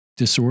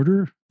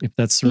disorder, if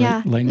that's the Yeah.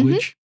 right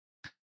language.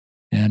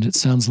 And it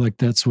sounds like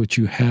that's what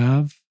you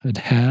had, or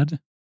is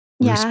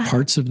Yeah.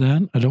 parts of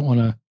that. I don't want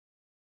to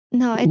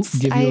No,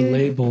 give you a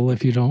label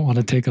if you don't want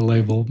to take a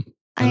label.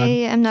 I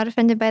am not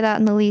offended by that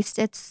in the least.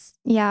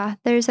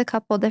 There's a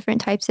couple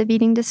different types of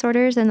eating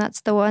disorders, and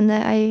that's the one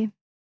that I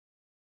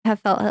have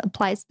felt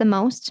applies the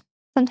most.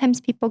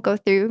 Sometimes people go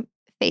through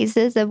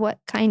phases of what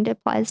kind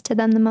applies to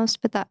them the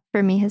most, but that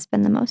for me has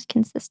been the most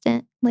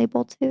consistent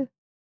label too.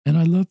 And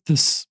I love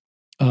this.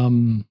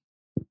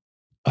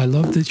 I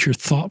love that you're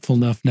thoughtful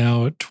enough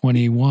now at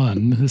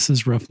 21. This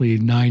is roughly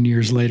 9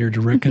 years later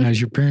to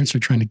recognize your parents are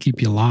trying to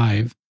keep you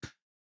alive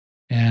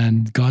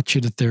and got you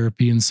to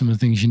therapy and some of the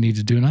things you need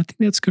to do. And I think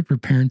that's good for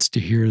parents to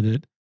hear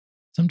that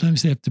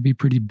sometimes they have to be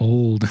pretty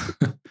bold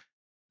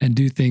and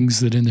do things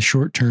that in the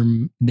short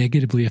term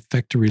negatively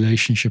affect a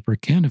relationship or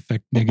can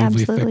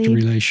negatively affect a Absolutely.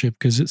 relationship.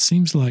 Because it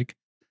seems like,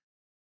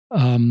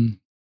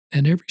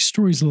 and every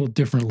story is a little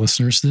different,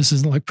 listeners. This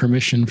isn't like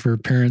permission for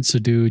parents to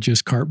do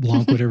just carte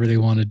blanche, whatever they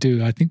want to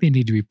do. I think they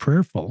need to be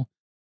prayerful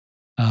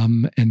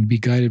and be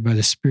guided by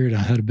the Spirit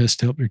on how to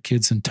best help their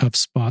kids in tough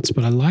spots.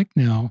 But I like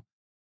now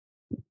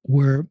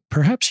where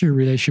perhaps your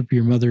relationship with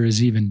your mother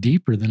is even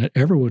deeper than it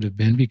ever would have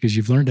been because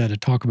you've learned how to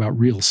talk about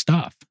real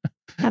stuff.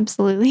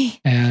 Absolutely.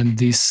 And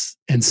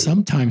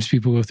sometimes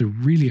people go through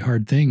really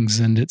hard things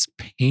and it's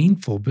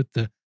painful, but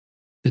the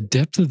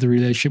depth of the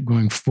relationship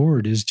going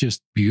forward is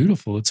just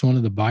beautiful. It's one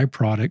of the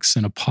byproducts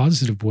in a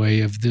positive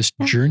way of this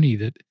journey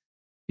that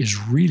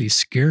is really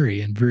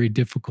scary and very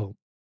difficult.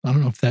 I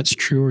don't know if that's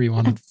true or you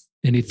want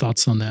any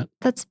thoughts on that?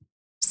 That's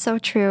so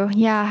true.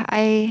 Yeah.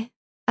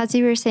 As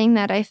you were saying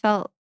that, I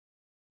felt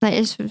I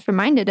just was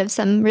reminded of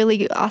some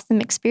really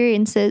awesome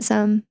experiences.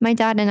 My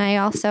dad and I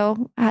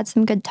also had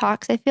some good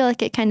talks. I feel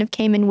like it kind of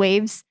came in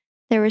waves.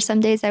 There were some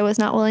days I was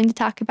not willing to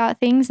talk about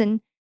things,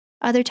 and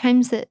other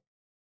times that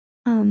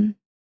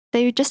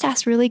they would just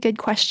ask really good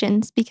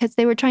questions because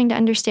they were trying to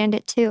understand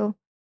it too.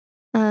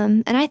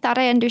 And I thought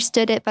I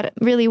understood it, but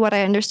really what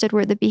I understood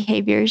were the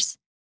behaviors.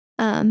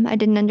 I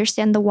didn't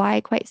understand the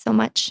why quite so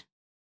much,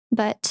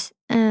 but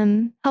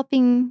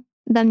helping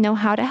them know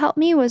how to help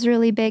me was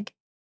really big.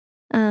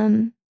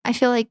 I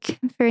feel like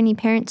for any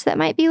parents that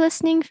might be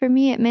listening, for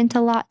me, it meant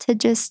a lot to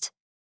just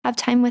have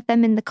time with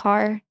them in the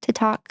car to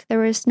talk. There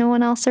was no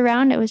one else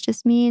around. It was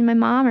just me and my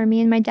mom or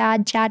me and my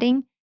dad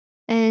chatting.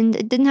 And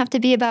it didn't have to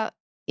be about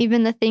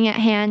even the thing at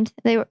hand.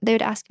 They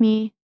would ask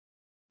me,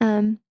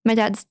 my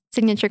dad's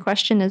signature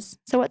question is,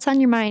 "So what's on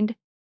your mind?"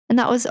 And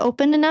that was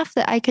open enough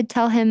that I could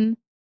tell him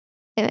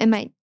it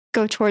might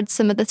go towards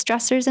some of the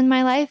stressors in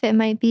my life. It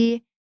might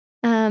be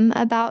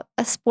about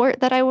a sport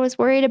that I was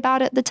worried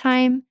about at the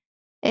time.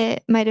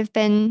 It might have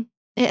been,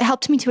 it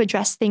helped me to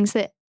address things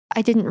that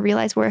I didn't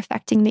realize were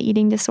affecting the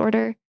eating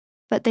disorder,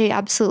 but they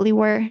absolutely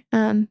were.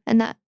 And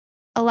that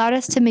allowed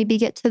us to maybe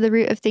get to the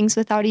root of things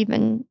without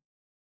even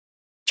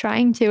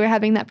trying to or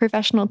having that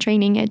professional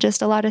training. It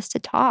just allowed us to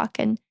talk.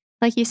 And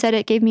like you said,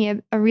 it gave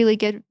me a really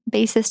good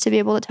basis to be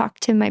able to talk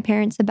to my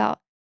parents about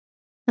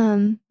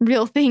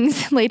real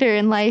things later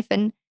in life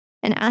and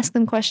ask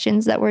them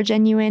questions that were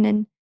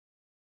genuine.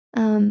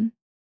 And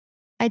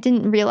I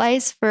didn't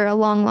realize for a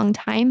long, long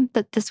time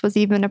that this was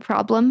even a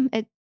problem.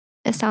 It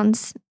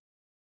sounds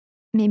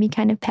maybe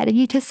kind of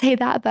petty to say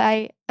that, but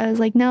I was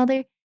like, no,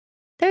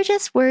 they're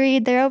just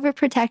worried. They're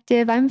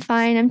overprotective. I'm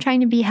fine. I'm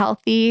trying to be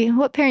healthy.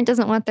 What parent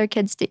doesn't want their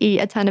kids to eat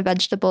a ton of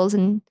vegetables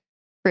and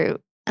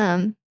fruit?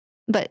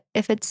 But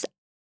if it's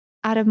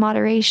out of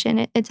moderation,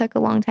 it took a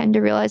long time to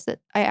realize that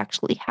I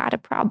actually had a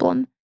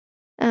problem.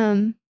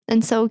 And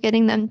so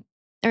getting them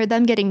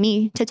getting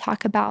me to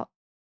talk about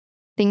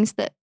things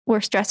that were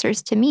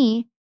stressors to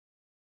me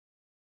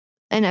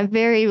in a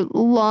very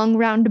long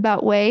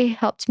roundabout way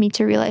helped me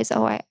to realize,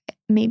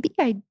 maybe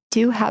I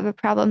do have a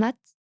problem.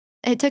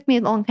 It took me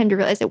a long time to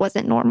realize it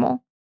wasn't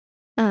normal.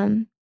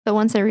 But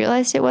once I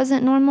realized it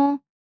wasn't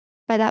normal,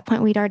 by that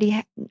point we'd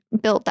already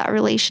built that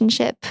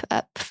relationship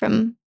up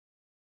from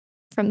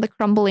the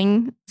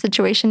crumbling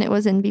situation it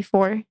was in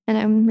before, and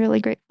I'm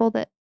really grateful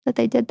that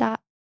they did that.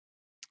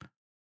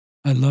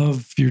 I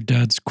love your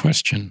dad's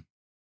question.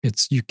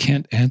 You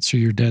can't answer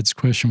your dad's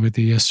question with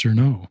a yes or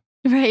no.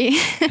 Right.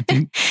 I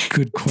think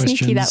good questions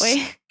Sneaky that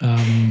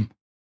way.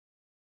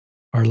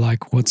 Are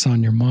like, what's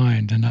on your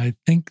mind? And I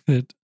think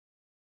that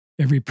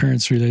every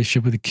parent's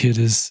relationship with a kid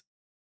is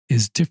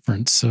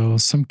different. So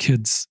some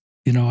kids,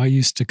 I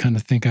used to kind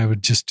of think I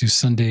would just do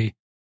Sunday.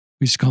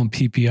 We used to call them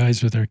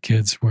PPIs with our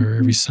kids, where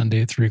every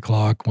Sunday at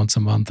 3:00, once a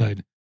month,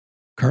 I'd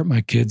cart my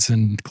kids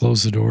and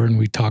close the door and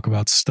we'd talk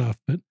about stuff.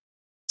 But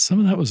some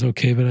of that was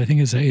okay. But I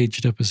think as I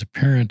aged up as a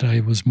parent,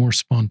 I was more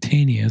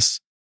spontaneous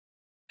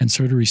and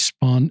sort of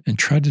respond and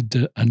try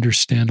to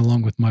understand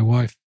along with my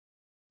wife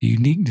the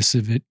uniqueness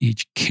of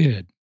each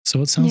kid.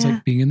 So it sounds Yeah.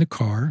 like being in the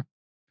car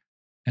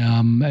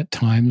at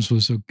times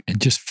was and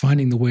just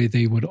finding the way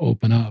they would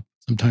open up.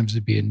 Sometimes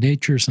it'd be in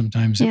nature.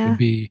 Sometimes Yeah. it would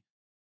be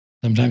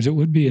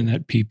in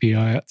that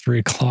PPI at 3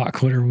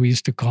 o'clock, whatever we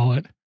used to call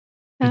it.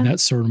 And Yeah.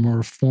 that's sort of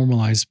more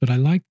formalized. But I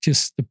like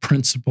just the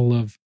principle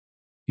of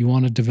you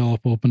want to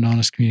develop open,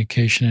 honest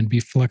communication and be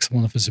flexible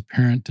enough as a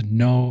parent to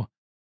know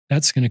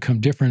that's going to come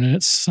different.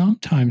 And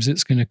sometimes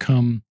it's going to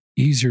come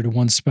easier to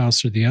one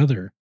spouse or the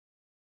other.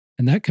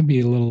 And that can be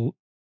a little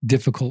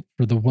difficult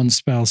for the one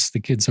spouse the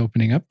kid's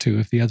opening up to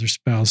if the other,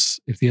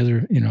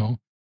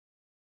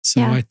 So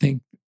Yeah. I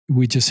think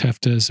we just have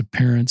to, as a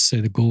parent,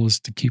 say the goal is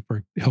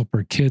to help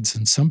our kids.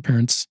 And some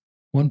parents,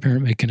 one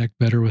parent may connect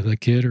better with a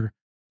kid, or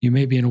you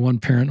may be in a one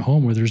parent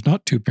home where there's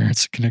not two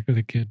parents that connect with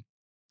a kid.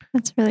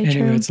 That's really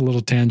Anyway, true. it's a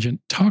little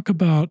tangent. Talk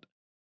about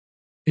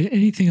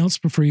anything else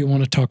before you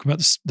want to talk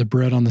about the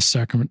bread on the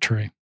sacrament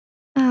tray.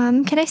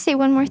 Can I say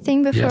one more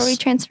thing before we Yes.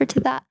 transfer to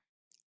that?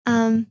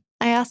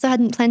 I also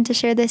hadn't planned to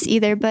share this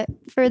either, but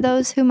for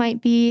those who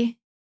might be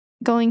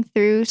going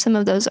through some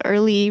of those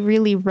early,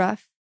 really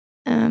rough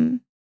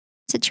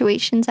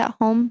situations at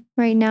home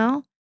right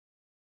now,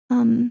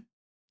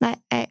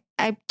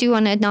 I do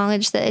want to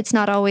acknowledge that it's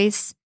not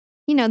always,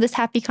 this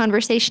happy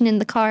conversation in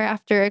the car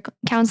after a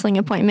counseling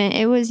appointment.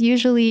 It was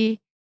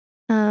usually,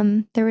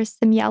 there was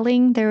some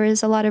yelling, there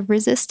was a lot of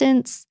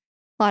resistance,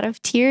 a lot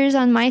of tears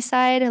on my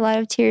side, a lot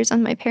of tears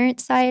on my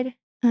parents' side.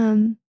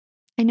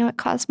 I know it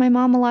caused my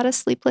mom a lot of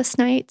sleepless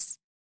nights.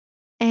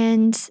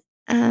 And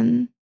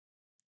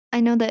I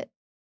know that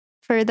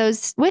for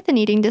those with an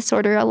eating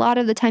disorder, a lot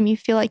of the time you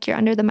feel like you're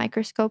under the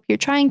microscope. You're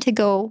trying to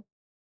go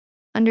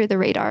under the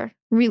radar,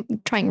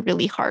 trying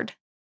really hard.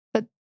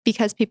 But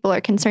because people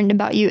are concerned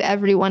about you,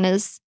 everyone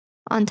is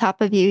on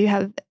top of you. You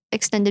have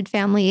extended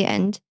family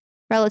and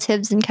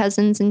relatives and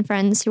cousins and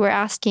friends who are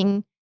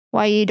asking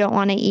why you don't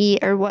want to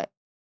eat or what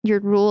your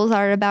rules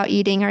are about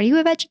eating. Are you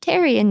a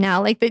vegetarian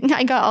now? Like,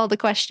 I got all the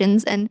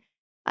questions and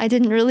I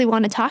didn't really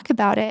want to talk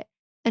about it.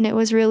 And it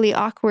was really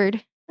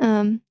awkward.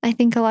 I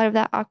think a lot of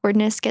that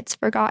awkwardness gets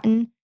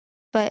forgotten.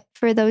 But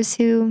for those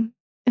who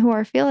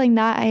are feeling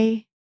that,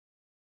 I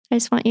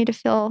just want you to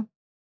feel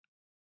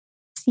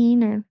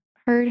seen or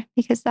heard,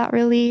 because that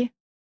really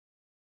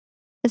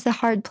is a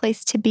hard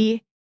place to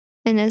be.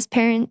 And as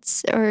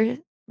parents or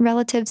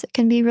relatives, it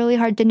can be really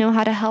hard to know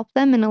how to help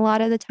them. And a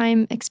lot of the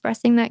time,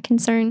 expressing that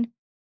concern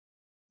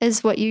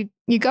is what you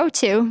go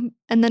to.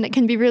 And then it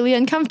can be really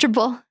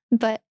uncomfortable.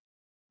 But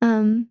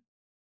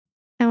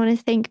I want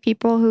to thank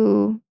people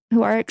who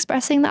are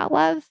expressing that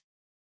love,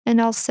 and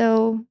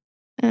also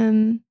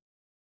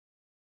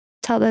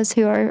tell those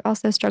who are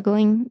also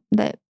struggling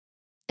that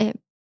it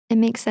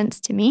makes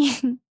sense to me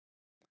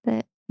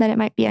that it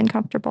might be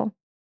uncomfortable.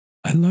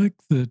 I like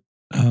that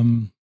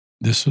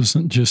this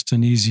wasn't just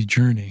an easy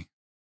journey,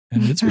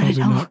 and it's probably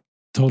not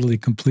totally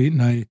complete.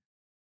 And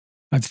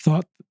I've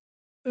thought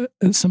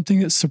something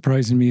that's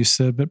surprising me you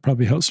said, but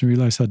probably helps me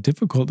realize how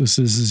difficult this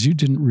is you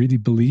didn't really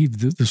believe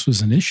that this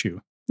was an issue.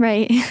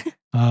 Right.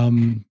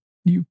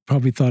 You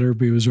probably thought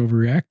everybody was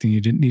overreacting.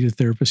 You didn't need a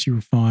therapist. You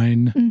were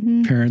fine.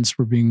 Mm-hmm. Parents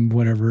were being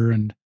whatever.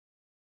 And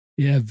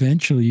yeah,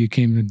 eventually you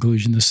came to the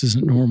conclusion this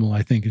isn't normal,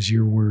 I think is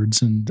your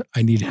words, and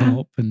I need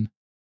help. And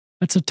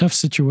that's a tough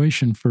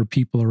situation for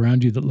people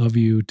around you that love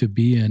you to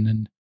be in.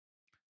 And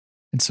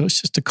so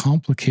it's just a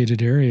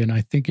complicated area. And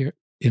I think,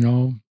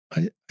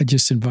 I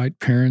just invite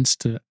parents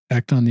to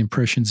act on the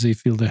impressions they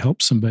feel to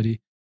help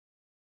somebody.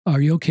 Are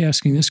you okay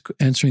answering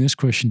this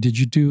question? Did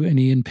you do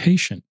any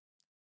inpatient?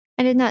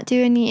 I did not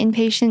do any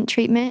inpatient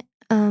treatment.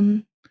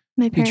 My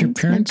parents Your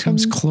parent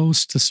comes mentioned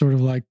close to sort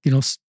of like,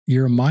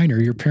 you're a minor.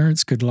 Your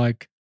parents could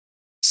like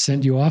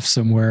send you off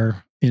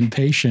somewhere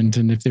inpatient.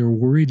 And if they were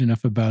worried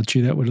enough about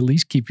you, that would at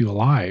least keep you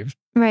alive.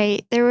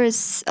 Right. There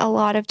was a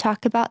lot of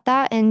talk about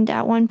that. And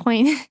at one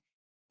point,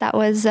 that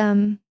was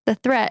the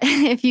threat.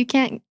 If you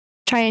can't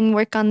try and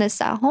work on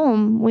this at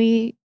home,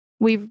 we've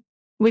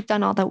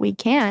done all that we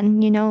can.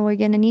 We're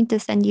going to need to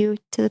send you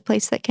to the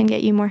place that can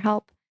get you more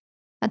help.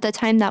 At the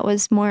time, that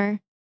was more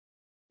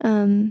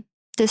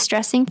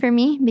distressing for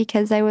me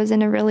because I was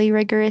in a really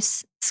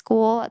rigorous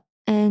school,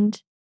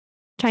 and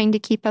trying to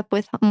keep up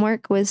with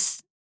homework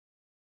was,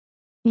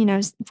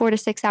 4 to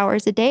 6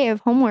 hours a day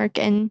of homework.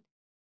 And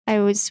I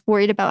was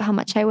worried about how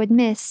much I would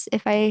miss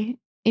if I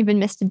even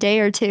missed a day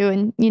or two.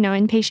 And,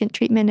 inpatient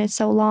treatment is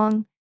so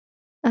long.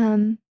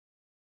 So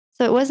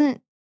it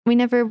wasn't, we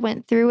never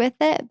went through with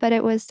it, but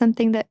it was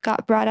something that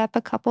got brought up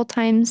a couple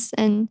times.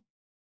 And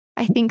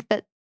I think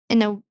that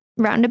in a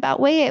roundabout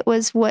way, it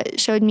was what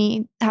showed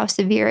me how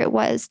severe it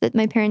was, that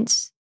my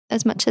parents,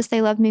 as much as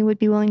they loved me, would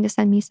be willing to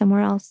send me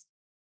somewhere else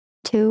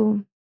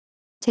to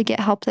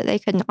get help that they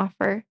couldn't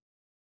offer.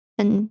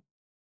 And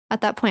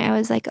at that point I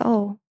was like,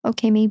 oh,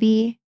 okay,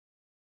 maybe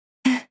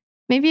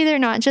they're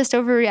not just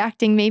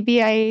overreacting.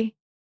 Maybe I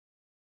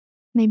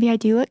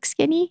do look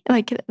skinny.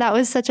 Like, that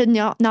was such a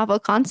novel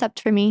concept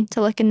for me,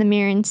 to look in the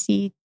mirror and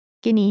see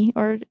skinny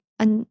or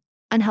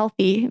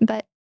unhealthy.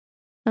 But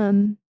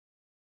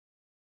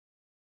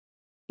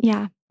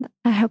yeah,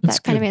 I hope That's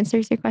that kind of good.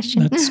 answers your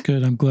question. That's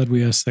good. I'm glad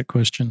we asked that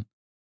question.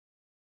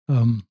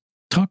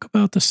 Talk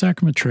about the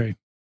sacrament tray.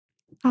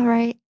 All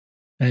right.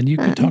 And you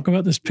can talk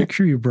about this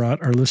picture you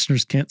brought. Our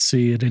listeners can't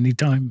see at any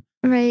time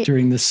Right.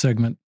 during this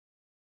segment.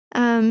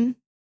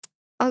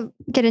 I'll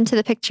get into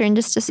the picture in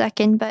just a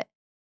second, but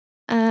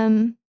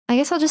I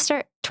guess I'll just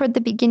start toward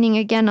the beginning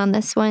again on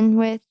this one.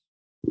 With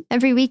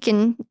every week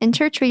in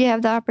church, we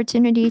have the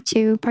opportunity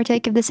to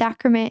partake of the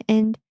sacrament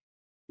and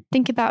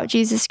think about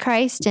Jesus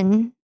Christ.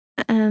 And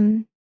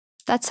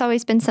that's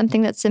always been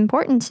something that's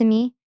important to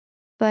me.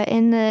 But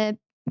in the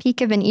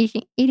peak of an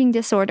eating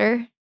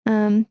disorder,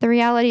 the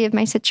reality of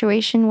my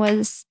situation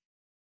was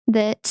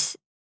that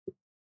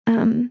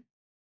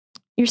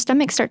your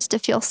stomach starts to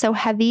feel so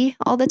heavy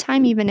all the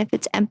time, even if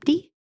it's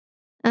empty.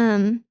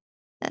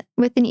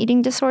 With an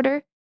eating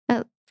disorder,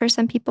 for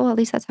some people, at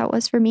least that's how it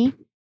was for me.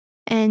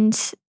 And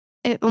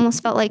it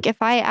almost felt like if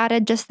I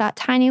added just that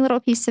tiny little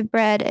piece of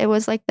bread, it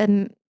was like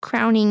the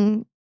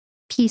crowning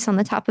piece on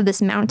the top of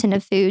this mountain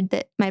of food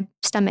that my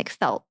stomach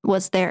felt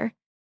was there,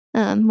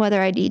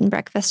 whether I'd eaten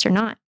breakfast or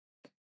not.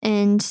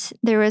 And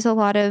there was a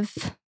lot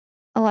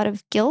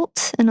of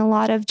guilt and a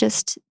lot of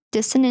just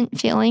dissonant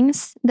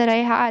feelings that I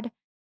had.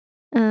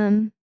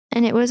 And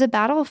it was a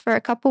battle for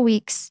a couple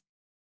weeks,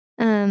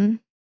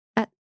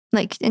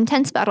 like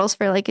intense battles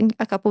for like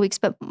a couple weeks,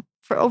 but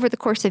for over the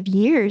course of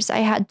years, I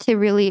had to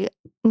really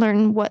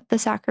learn what the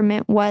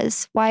sacrament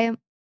was. Why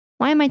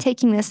am I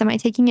taking this? Am I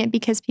taking it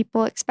because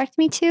people expect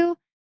me to?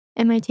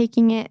 Am I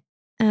taking it,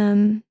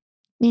 to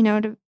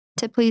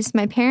please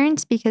my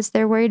parents because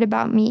they're worried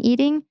about me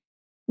eating?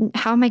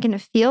 How am I going to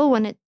feel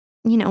when it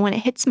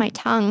hits my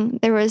tongue?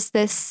 There was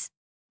this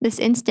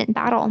instant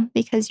battle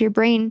because your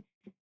brain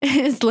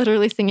is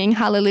literally singing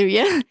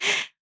hallelujah.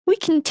 We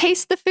can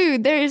taste the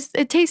food.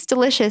 It tastes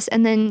delicious.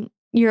 And then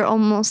you're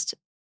almost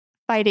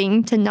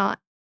fighting to not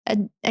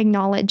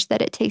acknowledge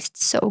that it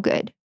tastes so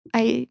good.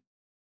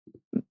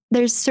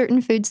 There's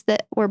certain foods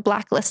that were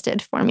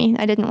blacklisted for me.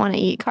 I didn't want to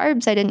eat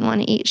carbs. I didn't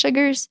want to eat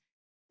sugars,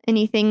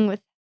 anything with,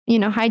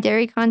 high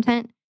dairy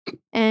content.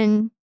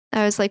 And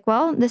I was like,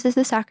 well, this is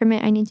the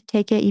sacrament. I need to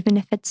take it, even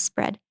if it's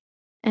bread.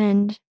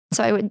 And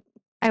so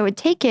I would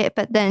take it,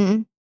 but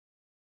then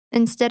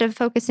instead of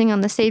focusing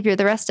on the Savior,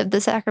 the rest of the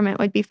sacrament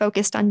would be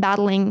focused on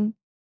battling.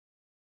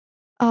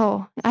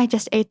 Oh, I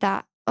just ate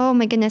that. Oh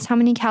my goodness, how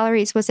many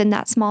calories was in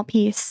that small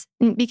piece?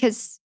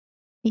 Because,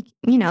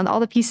 all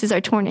the pieces are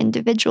torn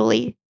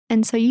individually.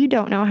 And so you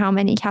don't know how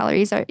many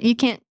calories you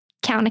can't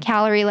count a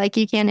calorie like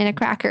you can in a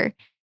cracker.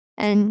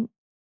 And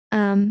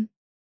in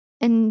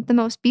the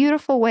most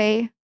beautiful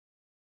way,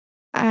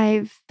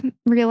 I've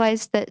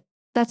realized that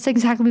that's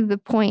exactly the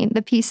point.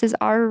 The pieces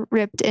are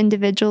ripped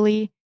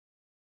individually.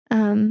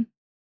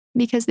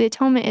 Because the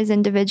atonement is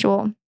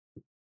individual.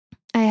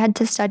 I had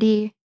to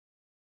study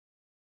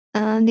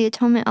the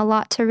atonement a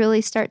lot to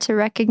really start to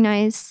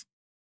recognize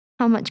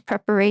how much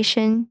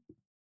preparation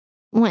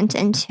went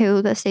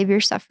into the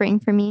Savior's suffering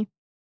for me.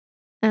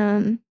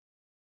 And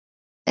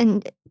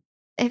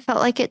it felt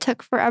like it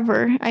took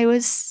forever.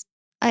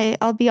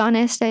 I'll be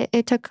honest,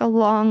 it took a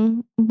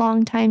long,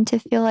 long time to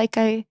feel like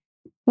I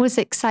was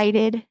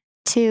excited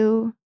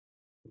to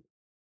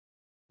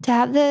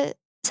have the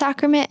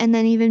sacrament. And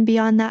then even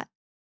beyond that,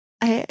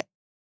 I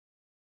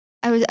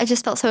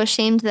just felt so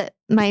ashamed that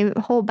my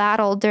whole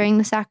battle during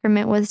the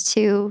sacrament was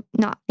to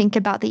not think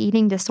about the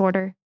eating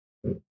disorder,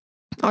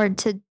 or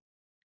to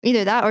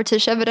either that or to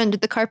shove it under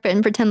the carpet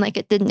and pretend like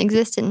it didn't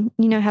exist. And,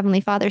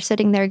 Heavenly Father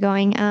sitting there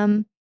going,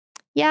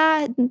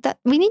 yeah, that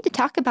we need to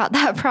talk about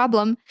that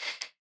problem.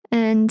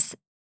 And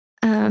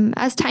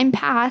as time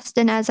passed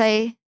and as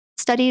I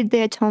studied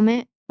the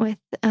atonement with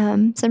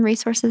some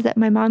resources that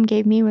my mom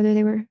gave me, whether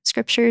they were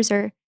scriptures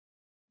or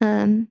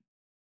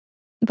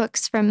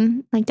books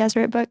from like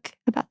Deseret book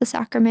about the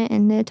sacrament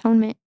and the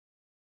atonement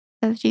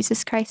of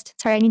Jesus Christ.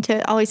 Sorry, I need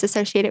to always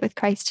associate it with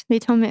Christ, the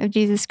atonement of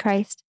Jesus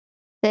Christ,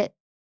 that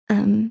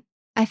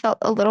I felt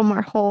a little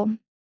more whole.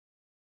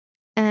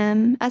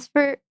 As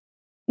for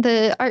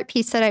the art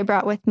piece that I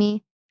brought with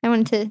me, I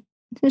wanted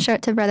to show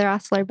it to Brother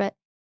Osler, but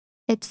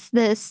it's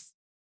this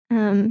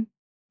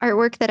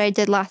artwork that I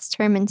did last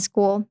term in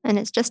school, and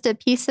it's just a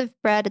piece of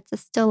bread. It's a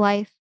still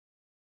life.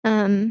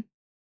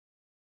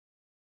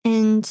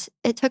 And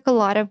it took a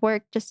lot of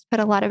work, just put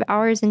a lot of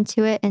hours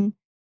into it. And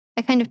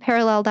I kind of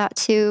paralleled that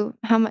to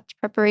how much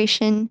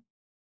preparation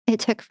it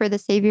took for the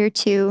Savior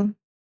to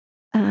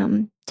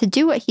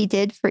do what he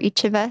did for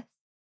each of us.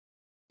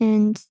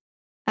 And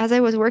as I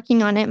was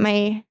working on it,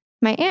 my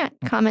aunt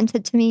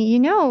commented to me,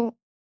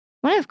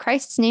 one of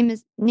Christ's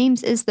names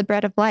is the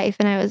bread of life.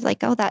 And I was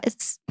like, oh,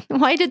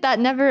 why did that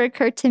never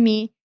occur to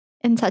me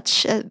in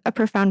such a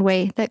profound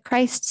way, that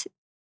Christ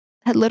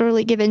had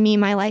literally given me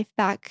my life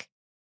back.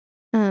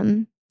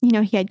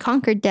 He had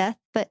conquered death,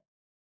 but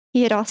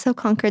he had also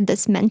conquered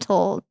this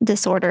mental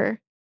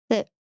disorder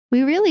that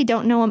we really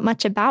don't know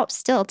much about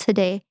still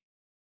today.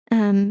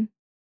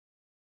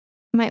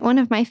 One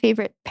of my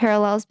favorite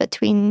parallels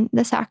between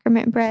the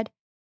sacrament bread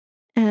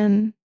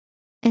and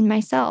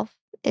myself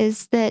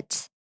is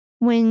that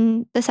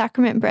when the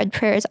sacrament bread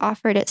prayer is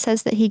offered, it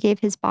says that he gave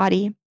his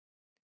body.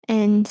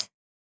 And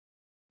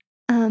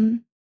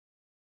when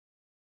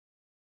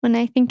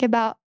I think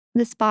about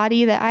this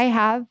body that I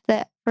have,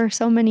 that for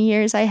so many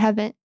years I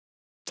haven't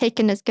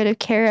taken as good of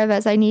care of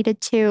as I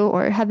needed to,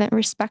 or haven't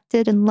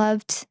respected and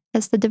loved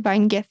as the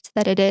divine gift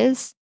that it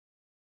is,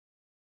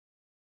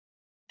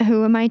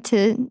 who am I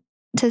to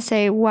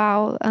say,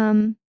 wow,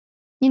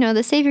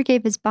 the Savior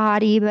gave his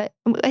body, but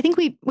I think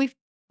we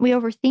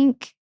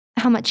overthink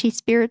how much he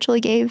spiritually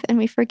gave, and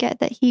we forget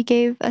that he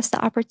gave us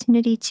the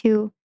opportunity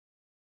to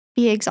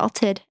be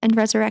exalted and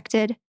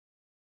resurrected.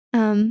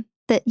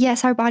 That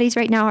yes, our bodies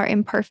right now are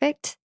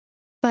imperfect,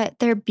 but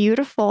they're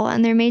beautiful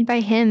and they're made by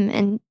him.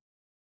 And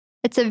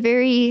it's a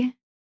very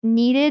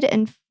needed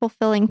and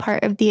fulfilling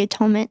part of the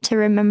atonement to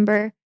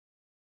remember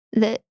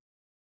that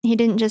he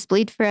didn't just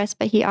bleed for us,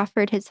 but he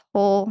offered his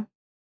whole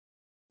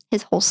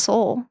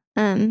soul.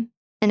 And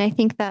I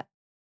think that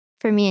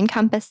for me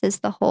encompasses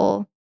the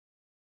whole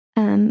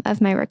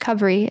of my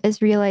recovery,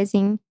 is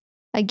realizing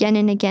again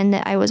and again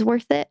that I was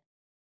worth it,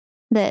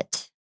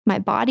 that my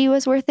body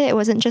was worth it. It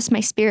wasn't just my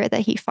spirit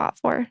that he fought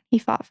for. He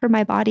fought for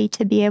my body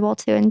to be able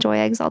to enjoy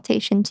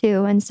exaltation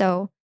too. And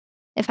so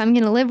if I'm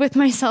going to live with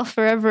myself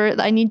forever,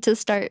 I need to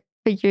start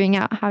figuring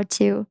out how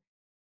to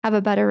have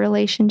a better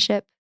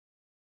relationship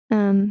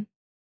and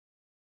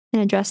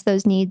address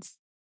those needs.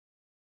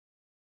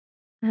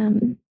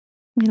 I'm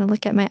going to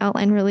look at my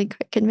outline really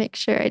quick and make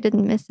sure I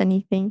didn't miss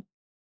anything.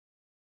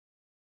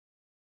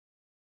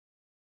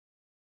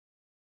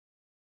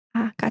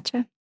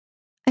 Gotcha.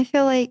 I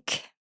feel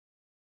like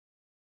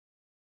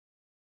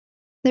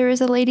there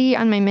was a lady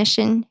on my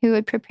mission who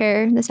would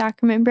prepare the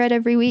sacrament bread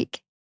every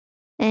week.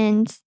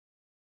 And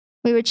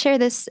we would share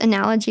this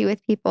analogy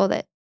with people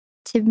that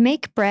to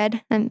make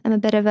bread, I'm a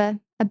bit of a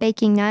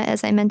baking nut,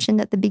 as I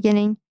mentioned at the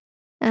beginning.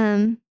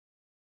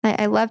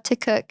 I love to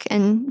cook.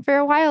 And for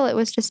a while, it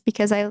was just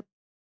because I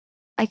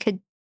could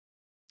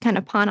kind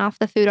of pawn off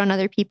the food on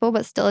other people,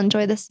 but still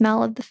enjoy the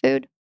smell of the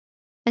food.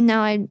 And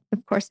now I,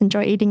 of course,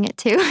 enjoy eating it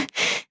too.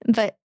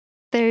 But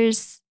there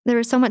was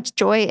so much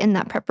joy in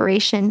that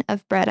preparation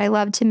of bread. I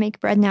love to make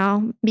bread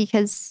now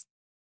because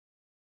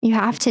you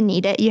have to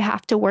knead it. You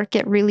have to work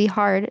it really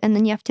hard. And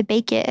then you have to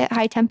bake it at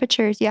high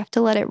temperatures. You have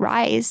to let it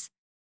rise.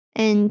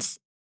 And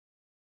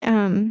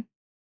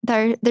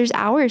there's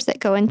hours that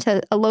go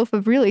into a loaf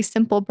of really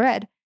simple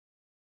bread.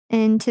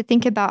 And to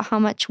think about how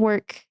much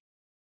work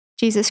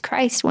Jesus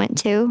Christ went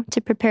to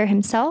prepare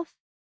himself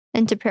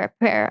and to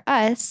prepare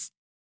us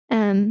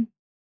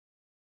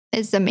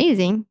is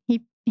amazing.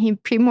 He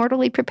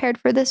premortally prepared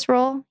for this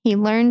role. He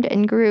learned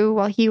and grew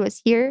while he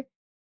was here.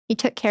 He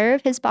took care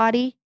of his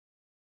body.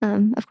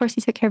 Of course,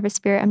 he took care of his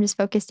spirit. I'm just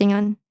focusing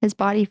on his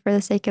body for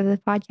the sake of the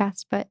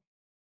podcast. But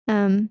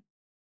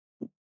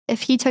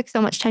if he took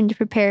so much time to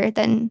prepare,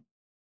 then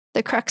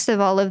the crux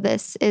of all of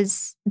this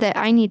is that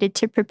I needed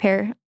to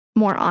prepare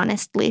more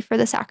honestly for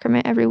the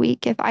sacrament every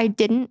week. If I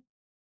didn't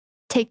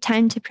take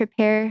time to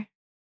prepare,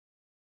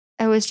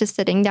 I was just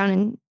sitting down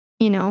and,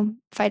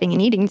 fighting an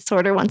eating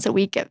disorder once a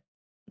week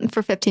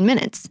for 15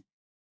 minutes.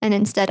 And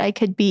instead I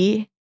could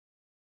be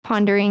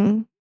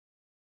pondering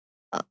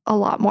a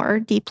lot more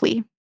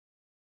deeply.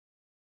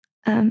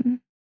 I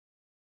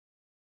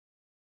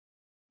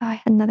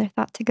had another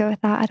thought to go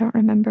with that. I don't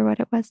remember what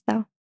it was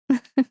though.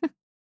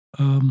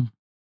 Well,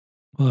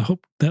 I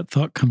hope that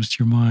thought comes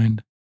to your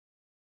mind.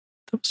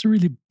 That was a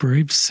really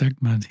brave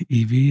segment,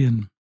 Evie,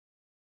 and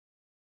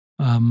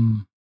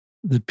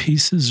the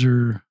pieces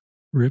are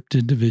ripped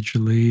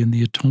individually and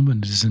the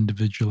atonement is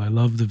individual. I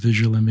love the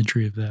visual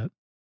imagery of that.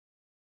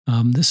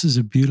 This is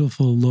a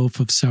beautiful loaf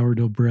of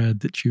sourdough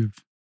bread that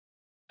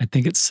I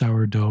think it's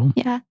sourdough.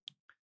 Yeah.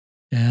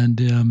 And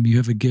you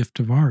have a gift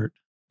of art.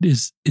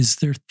 Is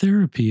there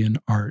therapy in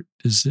art?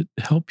 Does it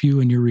help you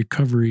in your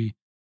recovery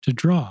to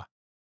draw?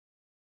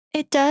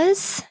 It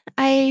does.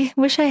 I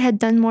wish I had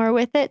done more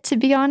with it, to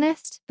be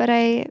honest. But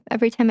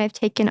every time I've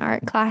taken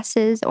art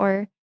classes,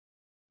 or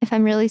if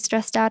I'm really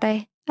stressed out,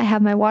 I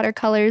have my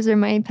watercolors or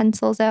my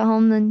pencils at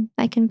home, then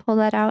I can pull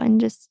that out and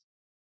just,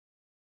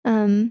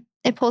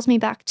 it pulls me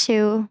back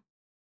to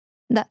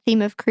that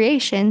theme of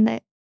creation,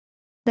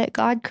 that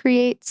God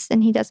creates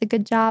and he does a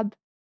good job.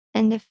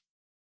 And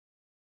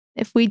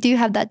if we do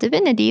have that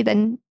divinity,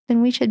 then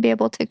we should be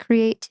able to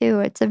create too.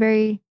 It's a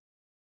very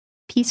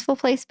peaceful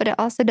place, but it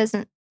also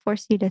doesn't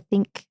force you to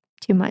think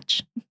too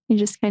much. You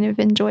just kind of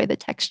enjoy the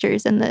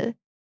textures and the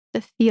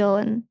feel,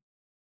 and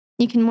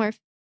you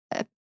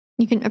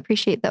can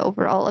appreciate the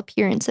overall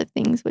appearance of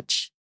things,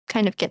 which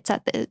kind of gets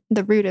at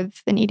the root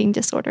of an eating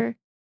disorder.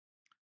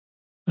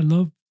 I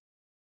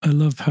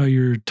love how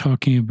you're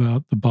talking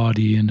about the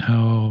body and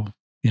how,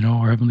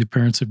 our Heavenly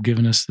Parents have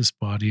given us this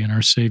body, and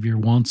our Savior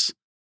wants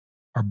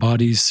our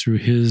bodies through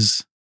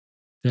his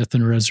death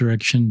and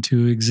resurrection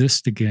to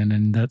exist again.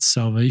 And that's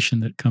salvation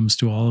that comes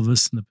to all of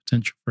us and the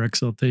potential for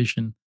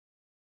exaltation.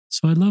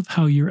 So I love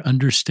how your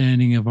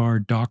understanding of our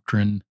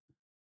doctrine,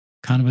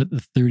 kind of at the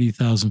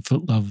 30,000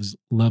 foot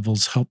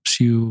levels, helps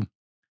you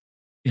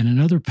in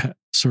another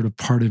sort of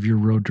part of your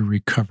road to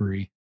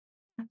recovery.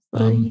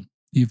 Absolutely.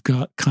 You've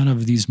got kind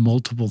of these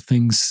multiple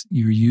things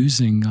you're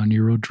using on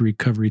your road to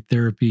recovery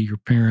therapy, your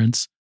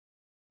parents,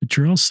 but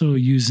you're also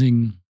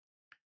using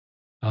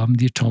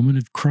the atonement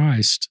of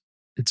Christ.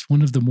 It's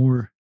one of the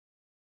more,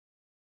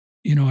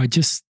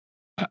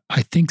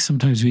 I think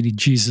sometimes we need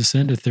Jesus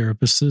and a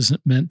therapist. This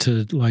isn't meant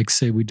to like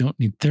say we don't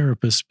need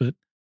therapists, but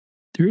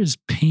there is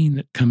pain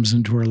that comes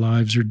into our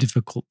lives or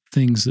difficult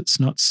things that's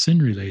not sin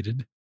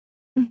related.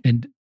 Mm.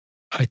 And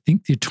I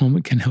think the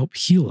atonement can help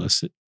heal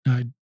us.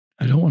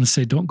 I don't want to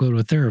say don't go to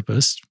a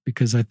therapist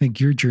because I think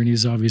your journey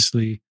is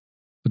obviously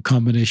a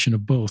combination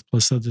of both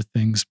plus other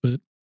things. But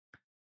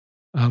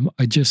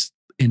I just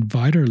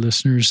invite our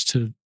listeners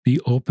to be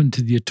open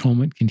to the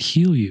atonement can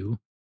heal you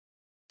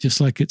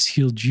just like it's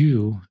healed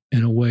you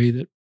in a way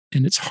that,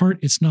 and it's hard.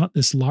 It's not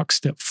this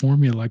lockstep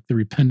formula like the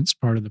repentance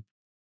part of the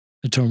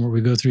atonement where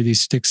we go through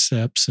these 6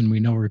 steps and we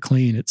know we're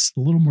clean. It's a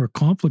little more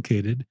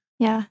complicated.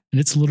 Yeah. And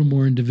it's a little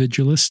more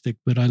individualistic,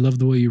 but I love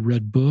the way you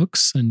read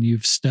books and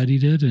you've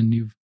studied it and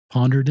you've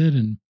pondered it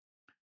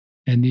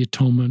and the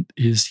atonement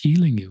is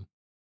healing you.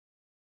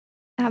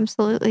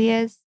 Absolutely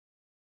is.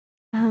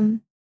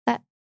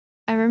 That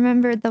I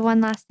remembered the one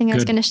last thing I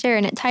was Good. going to share,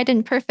 and it tied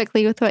in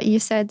perfectly with what you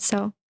said.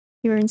 So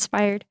you were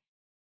inspired.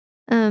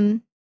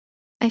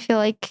 I feel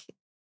like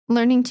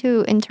learning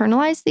to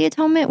internalize the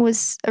atonement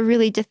was a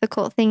really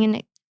difficult thing,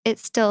 and it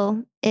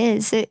still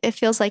is. It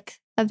feels like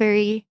a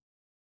very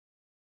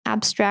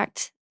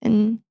abstract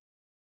and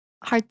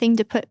hard thing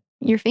to put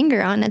your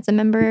finger on as a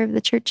member of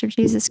the Church of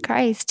Jesus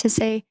Christ to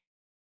say,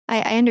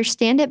 I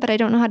understand it, but I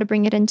don't know how to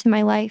bring it into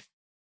my life.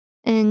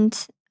 And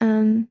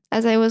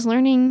as I was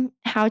learning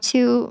how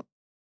to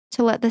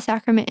let the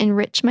sacrament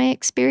enrich my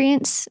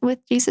experience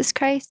with Jesus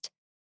Christ,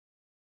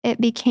 it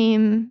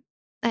came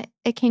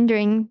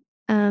during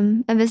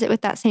a visit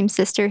with that same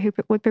sister who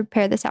would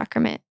prepare the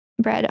sacrament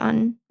bread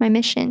on my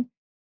mission.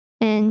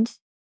 And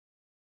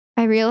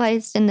I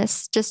realized in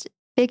this just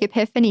big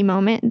epiphany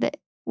moment that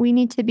we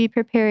need to be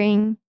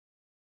preparing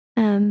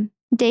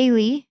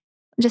daily,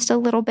 just a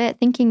little bit,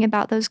 thinking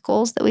about those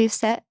goals that we've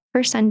set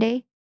for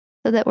Sunday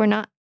so that we're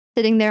not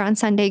sitting there on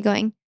Sunday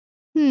going,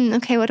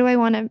 okay, what do I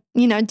want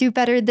to, do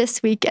better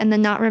this week and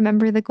then not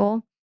remember the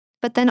goal.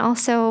 But then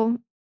also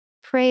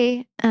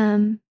pray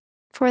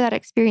for that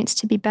experience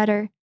to be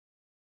better.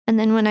 And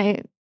then when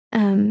I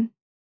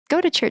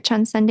go to church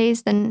on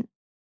Sundays, then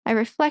I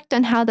reflect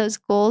on how those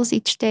goals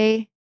each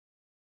day,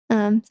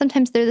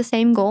 sometimes they're the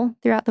same goal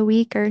throughout the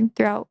week or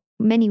throughout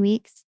many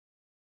weeks,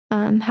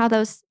 how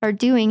those are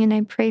doing. And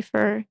I pray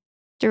for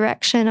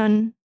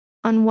direction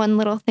on one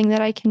little thing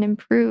that I can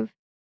improve.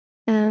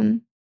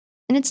 And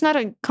it's not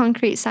a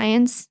concrete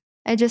science.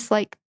 I just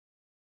like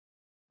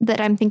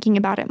that I'm thinking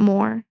about it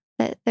more,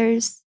 that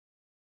there's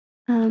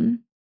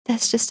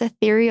that's just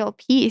ethereal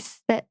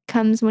peace that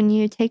comes when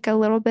you take a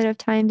little bit of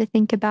time to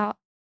think about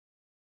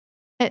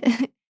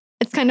it.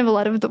 It's kind of a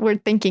lot of the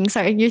word thinking.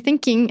 Sorry, you're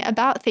thinking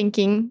about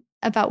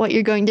what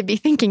you're going to be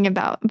thinking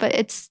about, but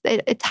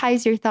it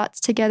ties your thoughts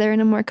together in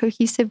a more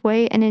cohesive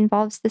way and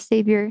involves the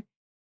Savior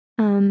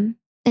in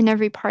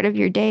every part of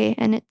your day.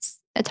 And it's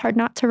hard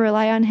not to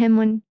rely on him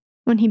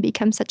when he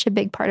becomes such a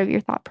big part of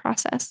your thought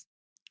process.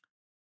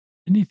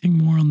 Anything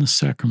more on the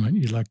sacrament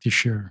you'd like to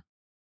share?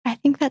 I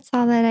think that's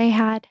all that I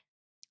had.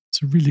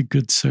 It's a really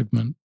good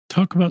segment.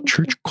 Talk about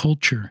church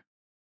culture.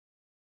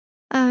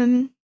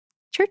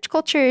 Church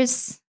culture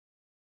is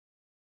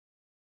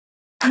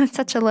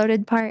such a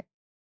loaded part.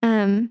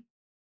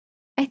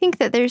 I think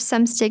that there's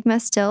some stigma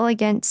still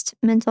against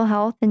mental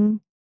health and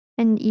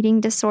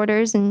eating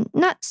disorders, and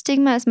not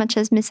stigma as much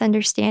as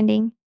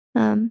misunderstanding.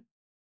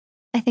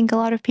 I think a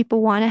lot of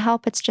people want to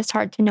help. It's just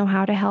hard to know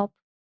how to help.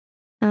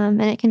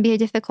 And it can be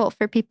difficult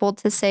for people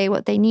to say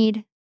what they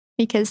need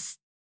because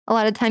a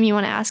lot of time you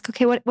want to ask,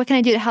 okay, what can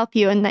I do to help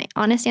you? And the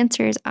honest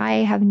answer is, I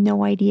have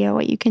no idea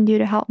what you can do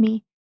to help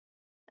me.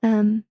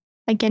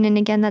 Again and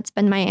again, that's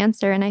been my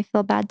answer. And I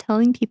feel bad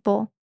telling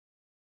people,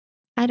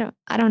 I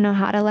don't know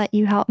how to let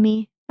you help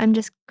me. I'm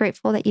just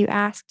grateful that you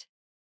asked.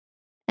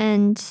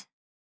 And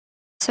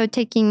so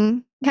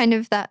taking kind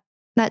of that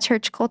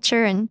church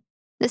culture, and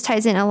this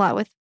ties in a lot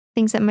with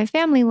things that my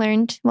family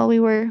learned while we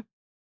were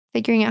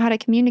figuring out how to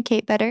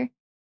communicate better,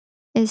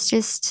 is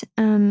just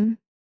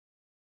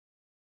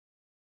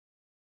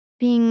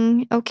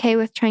being okay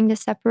with trying to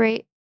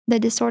separate the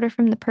disorder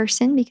from the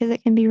person, because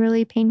it can be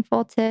really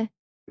painful to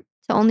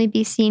only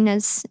be seen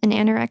as an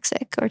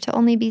anorexic, or to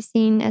only be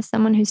seen as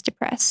someone who's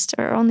depressed,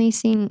 or only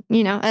seen,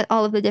 at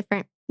all of the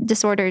different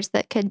disorders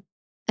that could,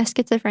 a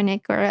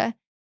schizophrenic or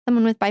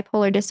someone with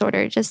bipolar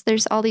disorder. Just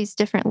there's all these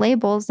different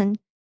labels, and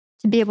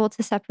to be able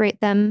to separate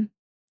them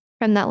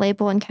from that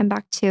label and come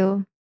back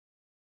to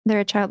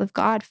they're a child of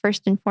God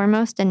first and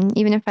foremost. And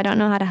even if I don't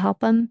know how to help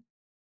them,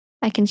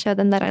 I can show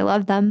them that I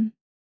love them.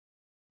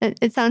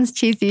 It sounds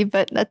cheesy,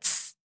 but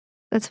that's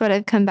what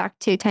I've come back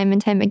to time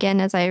and time again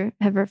as I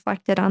have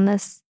reflected on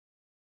this.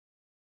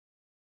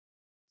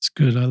 It's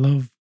good. I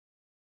love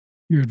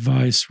your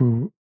advice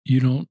where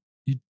you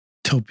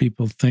tell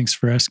people, thanks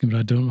for asking, but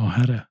I don't know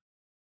how to,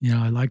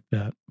 I like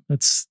that.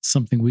 That's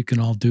something we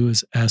can all do,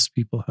 is ask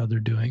people how they're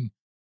doing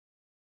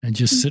and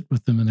just sit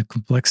with them in the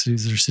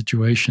complexities of their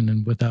situation,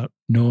 and without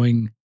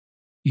knowing,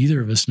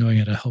 either of us knowing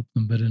how to help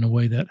them, but in a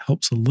way that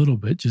helps a little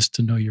bit, just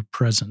to know you're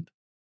present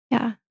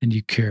Yeah. and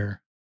you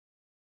care.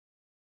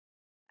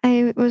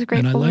 I was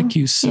grateful. And I like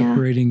you Yeah.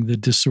 separating the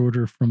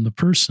disorder from the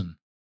person.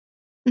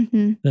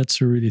 Mm-hmm.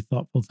 That's a really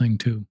thoughtful thing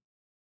too.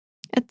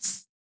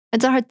 It's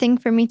a hard thing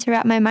for me to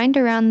wrap my mind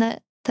around,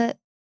 that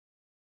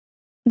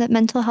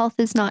mental health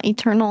is not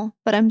eternal,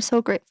 but I'm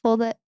so grateful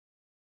that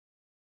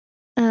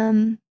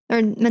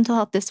or mental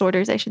health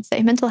disorders, I should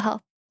say. Mental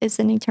health is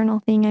an eternal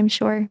thing, I'm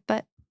sure,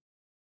 but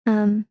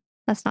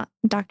that's not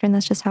doctrine,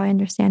 that's just how I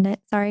understand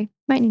it. Sorry.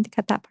 Might need to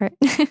cut that part.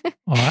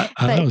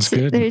 That was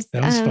good.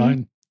 That was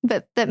fine.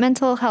 But that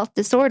mental health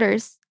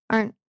disorders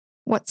aren't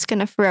what's going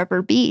to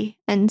forever be.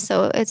 And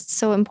so it's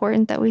so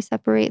important that we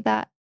separate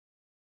that.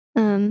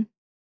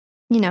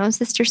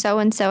 Sister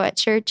so-and-so at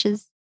church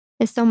is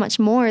so much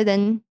more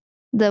than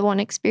the one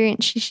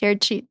experience she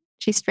shared.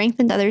 She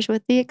strengthened others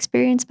with the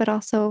experience, but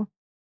also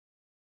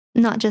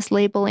not just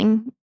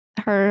labeling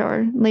her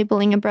or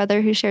labeling a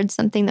brother who shared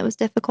something that was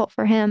difficult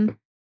for him.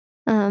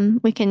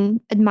 We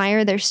can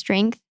admire their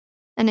strength.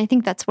 And I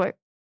think that's where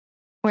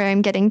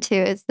I'm getting to,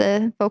 is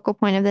the focal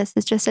point of this,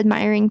 is just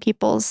admiring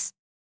people's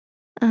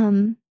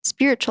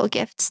spiritual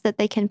gifts that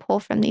they can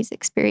pull from these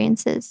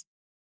experiences.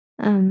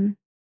 Being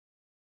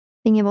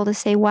able to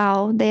say,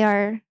 wow,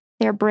 they're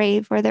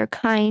brave, or they're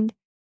kind,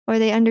 or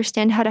they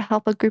understand how to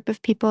help a group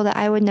of people that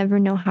I would never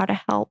know how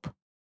to help.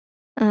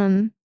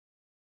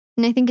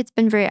 And I think it's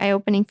been very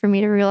eye-opening for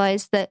me to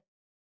realize that,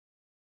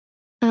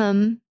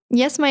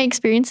 yes, my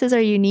experiences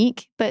are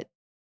unique, but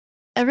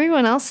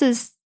everyone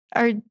else's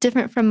are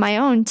different from my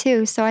own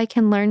too. So I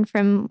can learn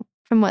from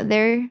what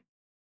they're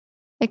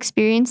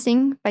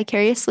experiencing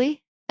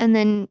vicariously. And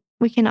then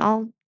we can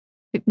all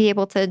be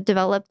able to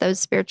develop those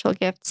spiritual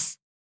gifts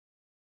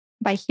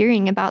by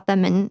hearing about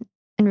them and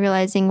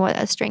realizing what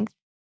a strength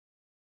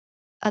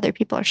other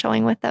people are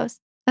showing with those.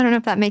 I don't know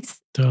if that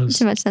makes too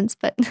much sense,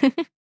 but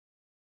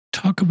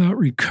talk about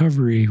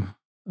recovery.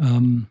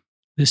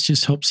 This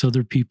just helps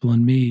other people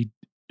and me.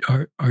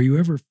 Are you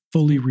ever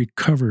fully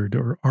recovered,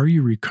 or are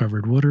you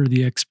recovered? What are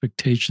the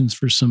expectations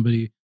for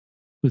somebody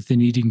with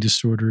an eating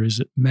disorder? Is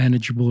it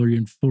manageable? Are you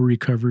in full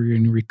recovery or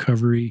in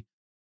recovery?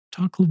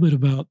 Talk a little bit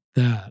about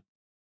that.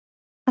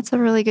 That's a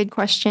really good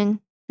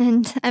question.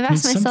 And I've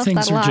asked myself that a lot. Some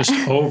things are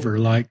just over.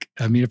 Like,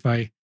 if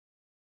I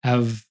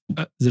have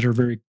that are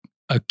very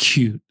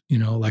acute,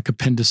 like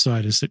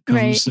appendicitis, it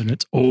comes and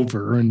it's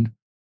over, and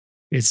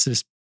it's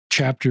this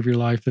chapter of your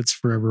life that's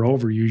forever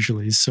over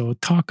usually. So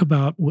talk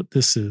about what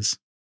this is.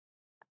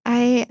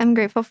 I am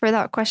grateful for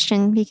that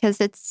question, because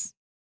it's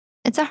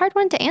a hard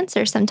one to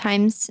answer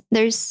sometimes.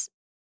 There's,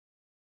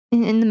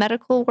 in the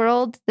medical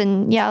world,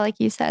 then yeah, like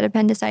you said,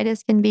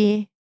 appendicitis can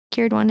be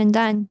cured one and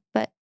done,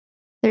 but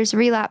there's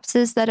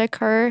relapses that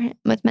occur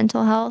with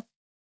mental health.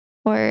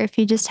 Or if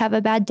you just have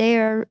a bad day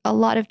or a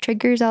lot of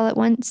triggers all at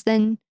once,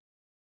 then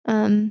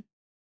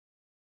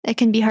it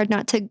can be hard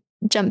not to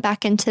jump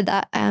back into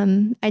that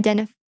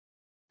identifier,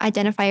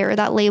 or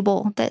that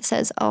label that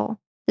says, oh,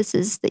 this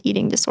is the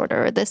eating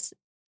disorder, or this,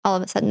 all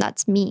of a sudden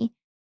that's me.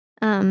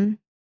 I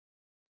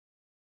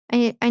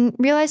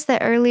realized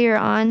that earlier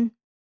on,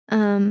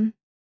 some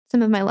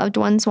of my loved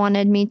ones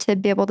wanted me to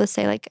be able to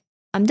say, like,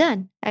 I'm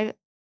done. I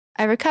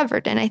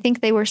recovered. And I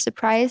think they were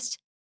surprised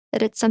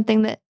that it's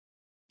something that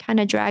kind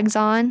of drags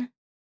on,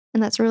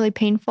 and that's really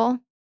painful.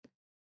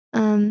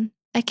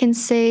 I can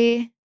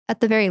say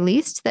at the very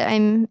least that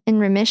I'm in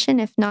remission,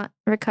 if not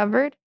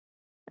recovered.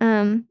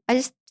 I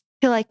just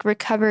feel like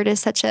recovered is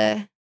such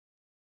a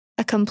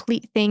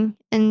complete thing.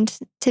 And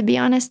to be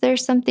honest,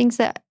 there's some things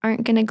that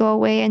aren't going to go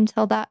away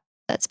until that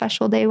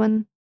special day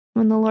when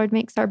the Lord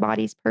makes our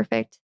bodies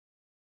perfect.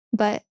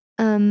 But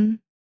having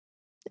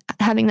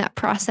that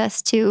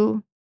process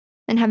too,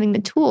 and having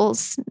the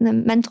tools, the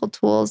mental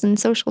tools and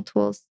social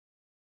tools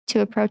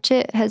to approach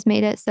it, has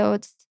made it so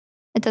it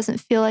doesn't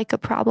feel like a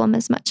problem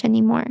as much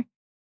anymore.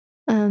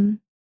 So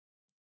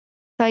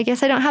I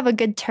guess I don't have a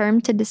good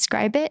term to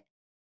describe it.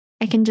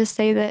 I can just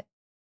say that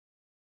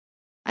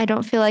I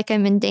don't feel like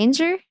I'm in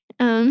danger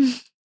from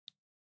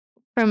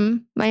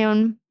my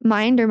own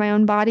mind or my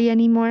own body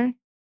anymore.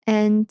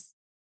 And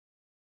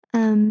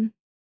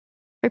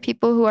for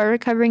people who are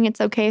recovering,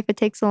 it's okay if it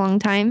takes a long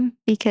time,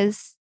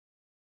 because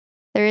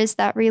there is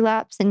that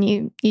relapse, and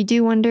you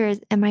do wonder,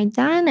 am I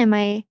done? And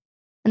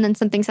then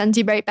something sends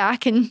you right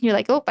back, and you're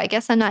like, oh, I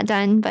guess I'm not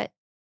done. But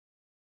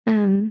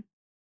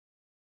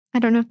I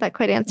don't know if that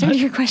quite answered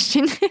your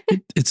question.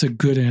 It's a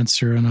good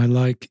answer. And I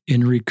like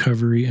in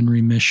recovery and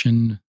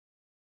remission.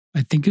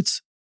 I think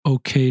it's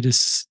okay to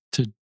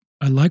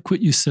I like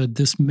what you said.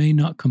 This may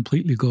not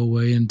completely go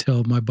away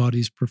until my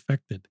body's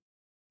perfected.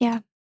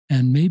 Yeah.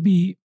 And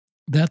maybe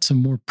that's a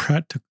more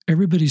practical,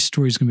 everybody's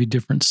story is going to be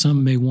different.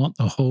 Some may want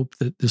the hope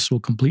that this will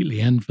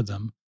completely end for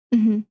them.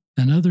 Mm-hmm.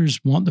 And others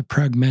want the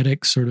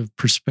pragmatic sort of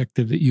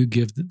perspective that you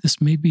give, that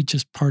this may be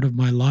just part of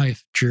my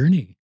life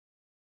journey.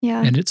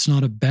 Yeah. And it's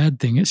not a bad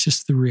thing. It's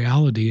just the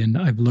reality. And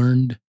I've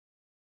learned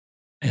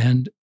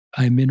and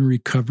I'm in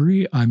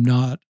recovery. I'm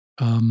not,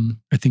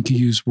 I think you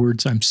use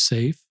words, I'm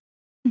safe.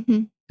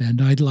 Mm-hmm.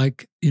 And I'd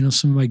like,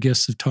 some of my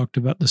guests have talked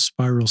about the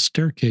spiral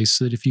staircase,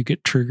 that if you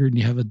get triggered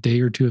and you have a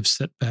day or two of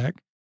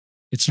setback,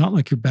 it's not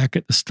like you're back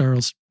at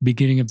the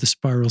beginning of the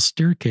spiral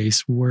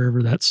staircase,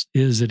 wherever that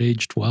is at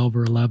age 12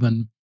 or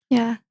 11.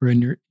 Yeah. Or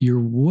you're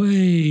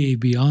way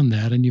beyond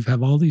that, and you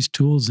have all these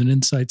tools and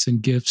insights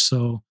and gifts.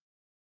 So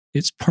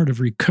it's part of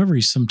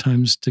recovery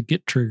sometimes to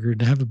get triggered,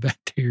 to have a bad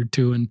day or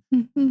two. And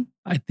Mm-hmm.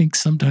 I think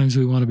sometimes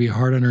we want to be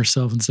hard on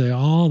ourselves and say,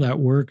 all that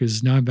work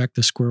is now I'm back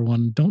to square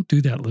one. Don't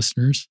do that,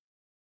 listeners.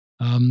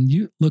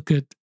 You look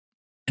at,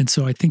 and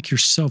so I think you're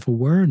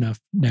self-aware enough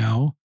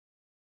now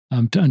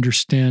to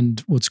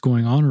understand what's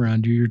going on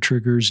around you, your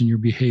triggers and your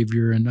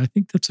behavior. And I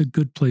think that's a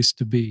good place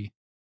to be.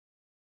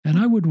 And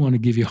I would want to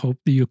give you hope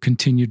that you'll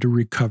continue to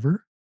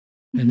recover.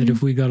 And that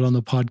if we got on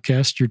the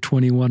podcast, you're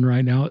 21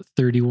 right now, at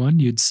 31,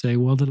 you'd say,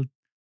 well,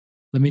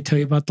 let me tell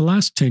you about the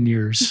last 10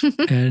 years.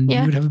 And Yeah.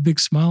 you would have a big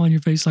smile on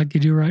your face like you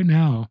do right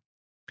now.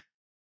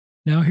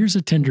 Now, here's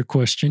a tender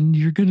question.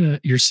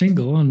 You're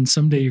single, and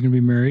someday you're going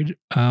to be married.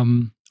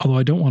 Although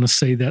I don't want to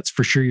say that's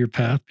for sure your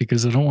path,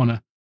 because I don't want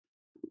to.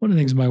 One of the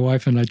things my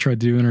wife and I tried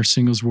to do in our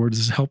singles ward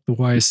is help the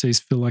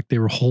YSAs feel like they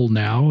were whole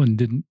now and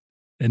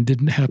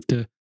didn't have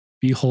to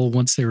be whole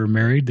once they were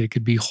married. They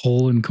could be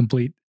whole and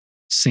complete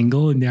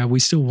single. And yeah, we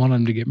still want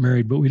them to get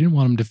married, but we didn't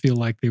want them to feel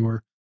like they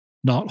were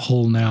not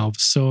whole now.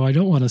 So I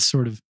don't want to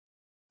sort of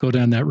go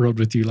down that road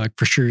with you, like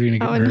for sure you're going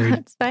to get married. No,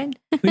 it's fine.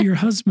 But your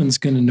husband's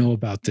going to know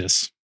about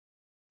this.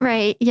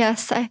 Right.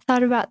 Yes. I've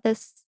thought about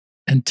this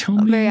and tell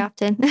me very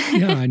often.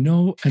 Yeah, I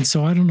know. And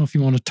so I don't know if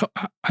you want to talk.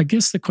 I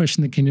guess the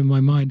question that came to my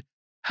mind,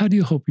 how do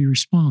you hope he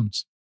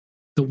responds?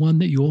 The one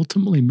that you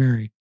ultimately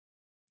marry.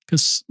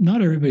 Because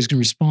not everybody's going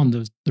to respond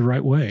the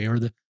right way, or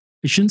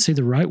I shouldn't say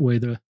the right way,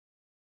 the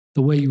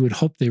way you would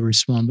hope they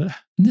respond. But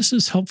this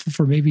is helpful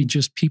for maybe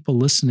just people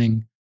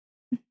listening.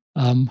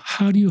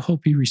 How do you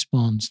hope he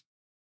responds?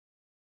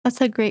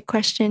 That's a great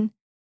question.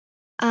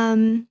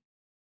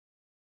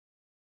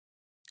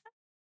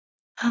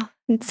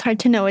 It's hard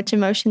to know which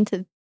emotion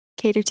to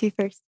cater to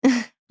first.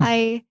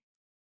 I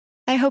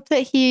hope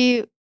that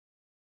he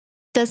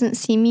doesn't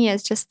see me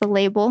as just the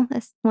label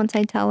once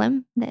I tell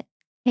him that,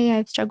 hey,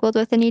 I've struggled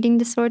with an eating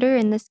disorder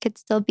and this could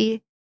still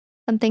be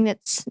something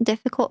that's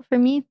difficult for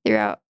me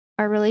throughout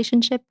our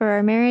relationship or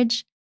our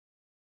marriage.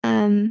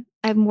 I'm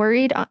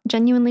worried,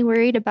 genuinely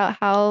worried about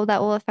how that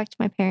will affect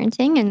my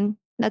parenting. And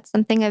that's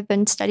something I've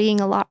been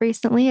studying a lot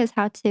recently, is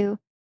how to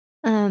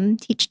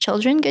teach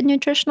children good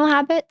nutritional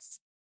habits.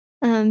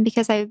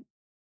 Because I'd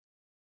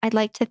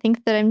like to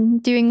think that I'm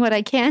doing what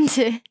I can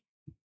to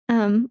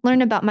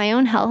learn about my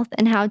own health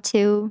and how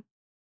to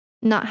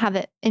not have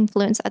it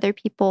influence other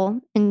people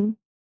in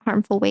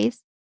harmful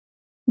ways.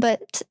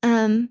 But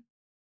in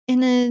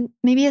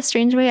maybe a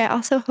strange way, I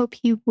also hope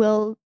he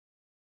will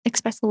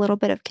express a little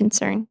bit of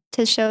concern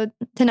to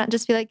not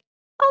just be like,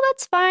 oh,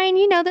 that's fine,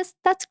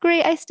 that's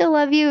great, I still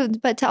love you,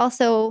 but to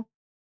also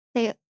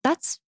say,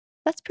 that's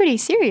pretty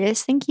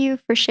serious. Thank you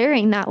for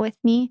sharing that with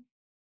me.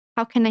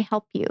 How can I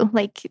help you?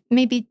 Like,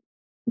 maybe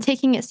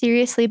taking it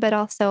seriously, but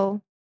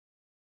also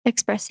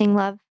expressing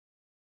love.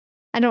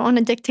 I don't want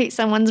to dictate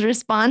someone's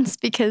response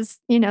because,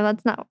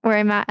 that's not where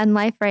I'm at in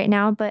life right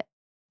now. But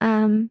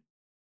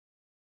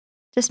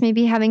just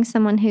maybe having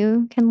someone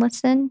who can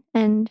listen.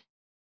 And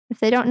if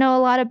they don't know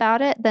a lot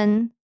about it,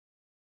 then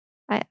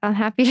I'm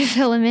happy to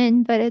fill them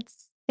in. But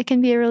it can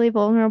be a really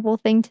vulnerable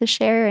thing to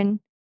share. And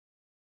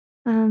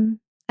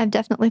I've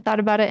definitely thought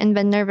about it and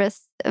been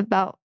nervous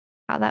about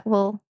how that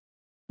will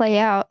play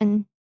out.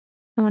 And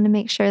I want to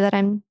make sure that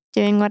I'm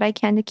doing what I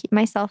can to keep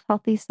myself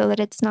healthy so that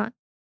it's not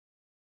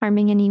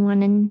harming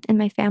anyone in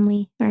my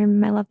family or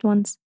my loved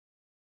ones.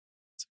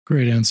 It's a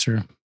great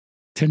answer.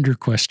 Tender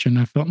question.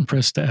 I felt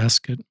impressed to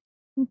ask it.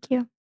 Thank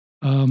you.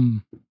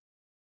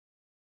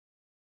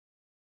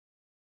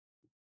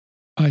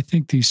 I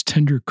think these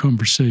tender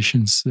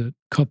conversations that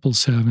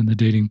couples have in the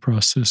dating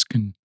process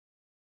can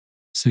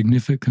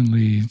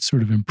significantly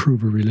sort of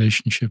improve a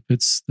relationship.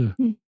 It's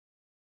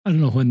I don't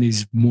know when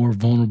these more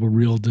vulnerable,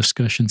 real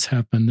discussions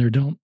happen.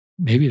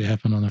 Maybe they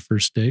happen on the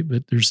first date,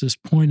 but there's this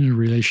point in a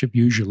relationship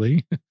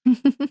usually.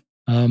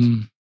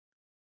 And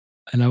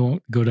I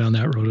won't go down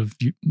that road of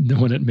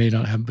when it may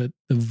not happen, but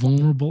the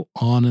vulnerable,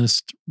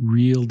 honest,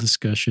 real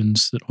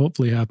discussions that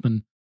hopefully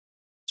happen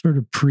sort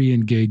of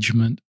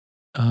pre-engagement.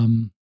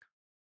 And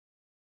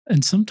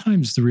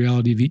sometimes the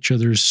reality of each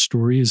other's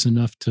story is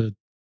enough to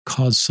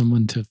cause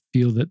someone to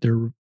feel that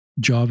their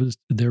job is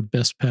their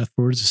best path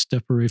forward is a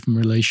step away from a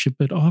relationship.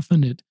 But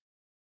often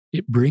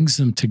it brings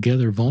them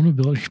together.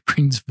 Vulnerability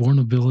brings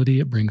vulnerability.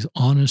 It brings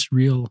honest,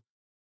 real,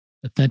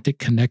 authentic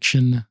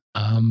connection.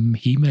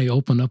 He may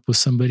open up with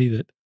somebody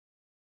that,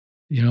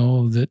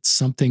 that's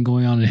something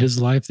going on in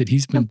his life that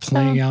he's been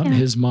playing out in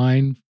his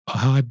mind.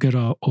 How I've got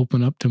to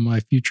open up to my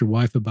future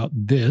wife about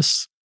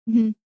this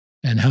and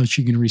how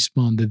she can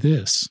respond to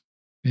this.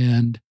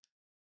 And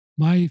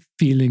my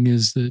feeling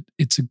is that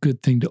it's a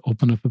good thing to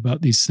open up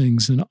about these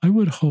things. And I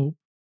would hope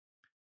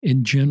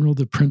in general,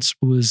 the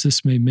principle is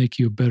this may make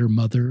you a better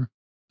mother,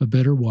 a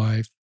better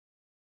wife,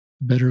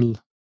 a better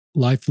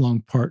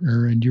lifelong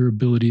partner, and your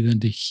ability then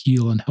to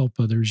heal and help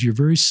others. You're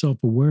very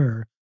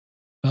self-aware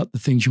about the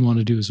things you want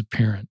to do as a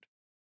parent.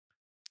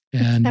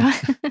 And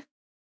So,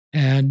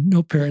 and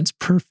no parent's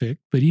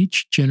perfect, but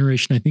each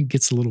generation I think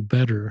gets a little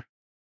better.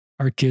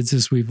 Our kids,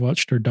 as we've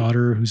watched our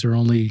daughter, who's our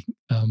only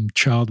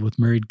child with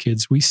married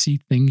kids, we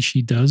see things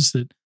she does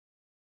that,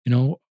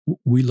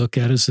 we look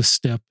at as a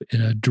step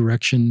in a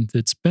direction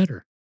that's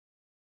better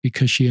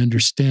because she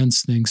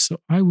understands things. So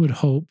I would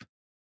hope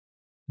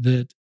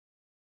that,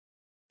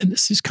 and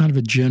this is kind of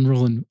a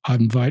general, and I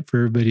invite for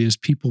everybody as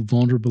people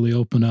vulnerably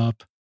open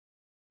up,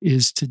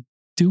 is to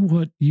do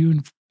what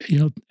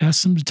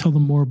ask them to tell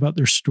them more about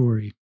their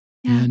story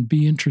yeah, and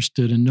be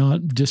interested and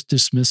not just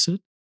dismiss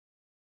it,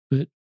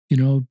 but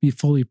be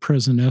fully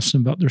present, ask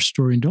them about their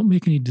story, and don't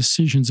make any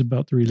decisions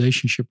about the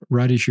relationship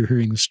right as you're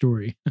hearing the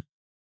story.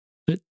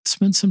 But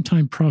spend some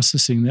time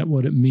processing that,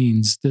 what it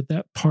means,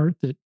 that part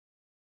that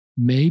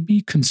may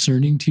be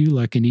concerning to you,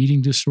 like an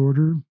eating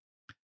disorder,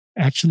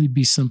 actually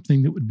be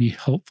something that would be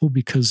helpful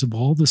because of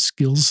all the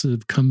skills that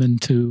have come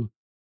into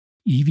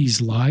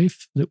Evie's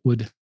life that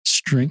would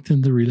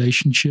strengthen the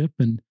relationship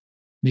and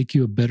make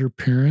you a better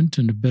parent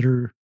and a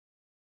better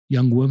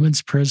young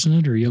women's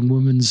president or young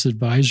women's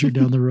advisor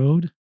down the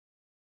road.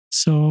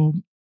 So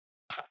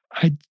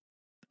I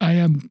I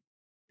am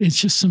it's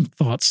just some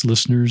thoughts,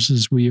 listeners,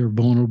 as we are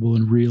vulnerable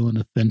and real and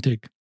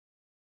authentic.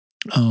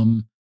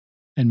 And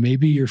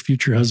maybe your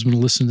future husband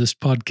will listen to this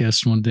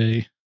podcast one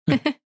day.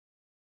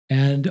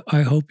 And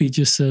I hope he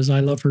just says, I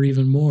love her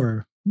even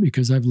more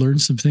because I've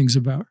learned some things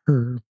about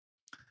her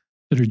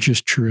that are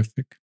just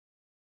terrific.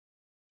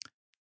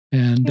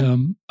 And yeah,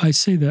 I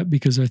say that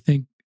because I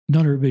think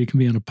not everybody can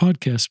be on a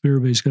podcast, but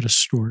everybody's got a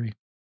story.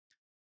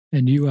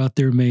 And you out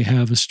there may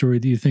have a story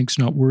that you think's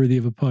not worthy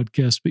of a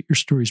podcast, but your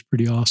story's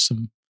pretty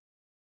awesome.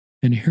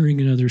 And hearing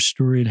another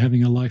story and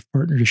having a life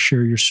partner to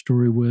share your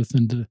story with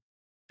and to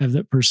have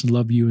that person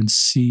love you and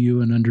see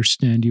you and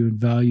understand you and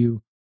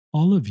value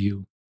all of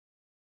you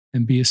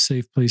and be a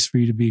safe place for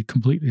you to be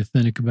completely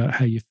authentic about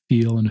how you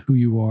feel and who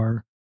you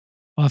are,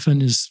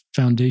 often is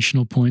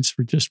foundational points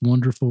for just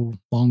wonderful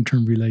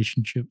long-term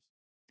relationships.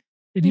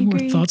 I Any more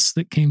agree. thoughts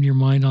that came to your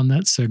mind on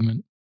that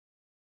segment?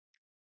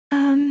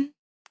 Um,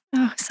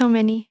 oh, so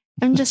many.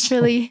 I'm just So,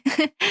 really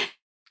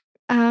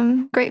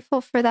grateful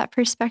for that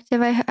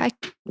perspective.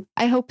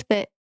 I hope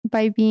that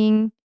by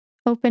being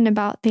open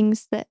about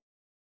things that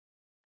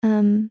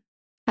um,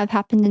 have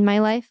happened in my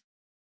life,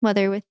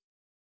 whether with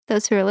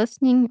those who are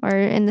listening or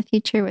in the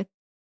future with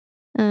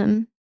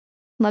um,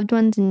 loved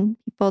ones and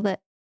people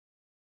that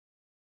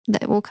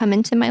will come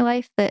into my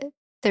life, that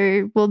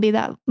there will be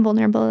that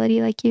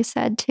vulnerability, like you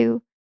said,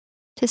 to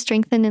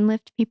strengthen and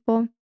lift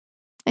people.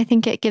 I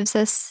think it gives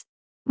us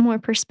more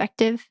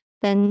perspective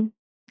than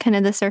kind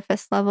of the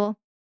surface level.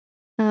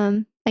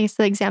 I guess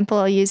the example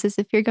I'll use is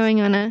if you're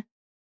going on a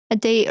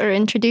date or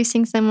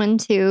introducing someone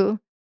to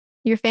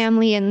your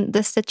family in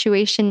this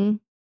situation.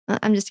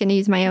 I'm just going to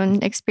use my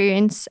own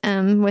experience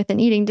with an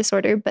eating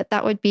disorder, but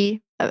that would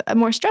be a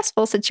more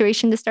stressful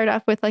situation to start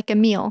off with, like a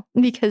meal,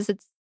 because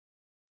it's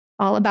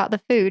all about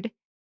the food.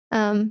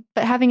 But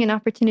having an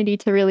opportunity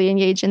to really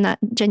engage in that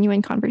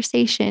genuine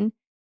conversation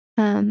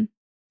um,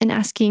 and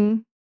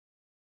asking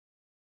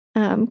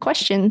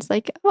questions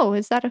like, oh,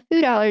 is that a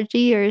food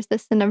allergy or is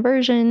this an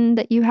aversion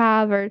that you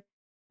have? Or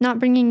not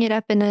bringing it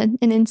up in an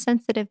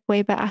insensitive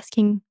way, but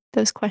asking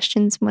those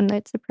questions when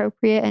it's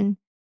appropriate and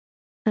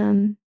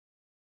um,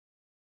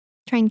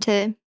 trying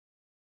to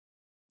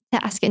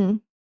ask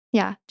in,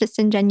 yeah, just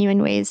in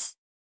genuine ways.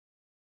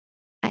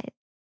 I,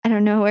 I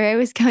don't know where I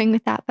was going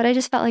with that, but I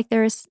just felt like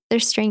there's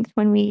strength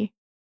when we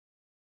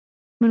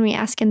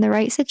ask in the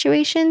right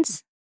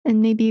situations.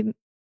 And maybe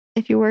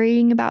if you're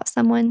worrying about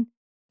someone,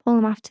 pull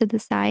them off to the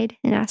side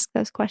and ask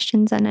those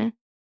questions in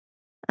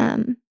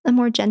a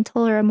more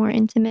gentle or a more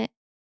intimate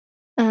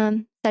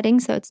setting,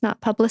 so it's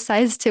not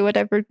publicized to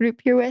whatever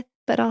group you're with.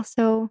 But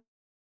also,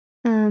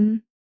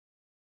 um,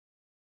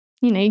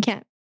 you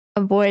can't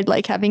avoid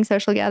like having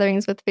social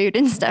gatherings with food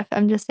and stuff.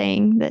 I'm just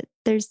saying that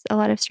there's a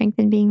lot of strength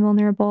in being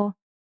vulnerable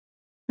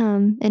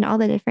in all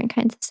the different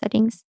kinds of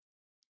settings.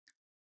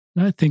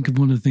 I think of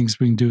one of the things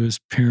we can do as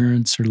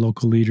parents or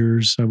local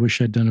leaders. I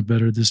wish I'd done it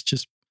better. This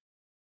just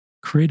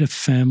create a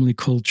family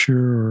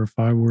culture, or if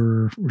I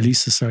were Relief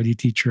Society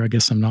teacher, I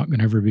guess I'm not going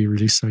to ever be a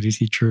Relief Society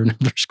teacher or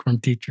another SCORM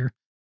teacher.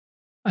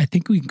 I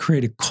think we can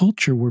create a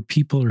culture where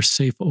people are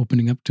safe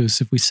opening up to us.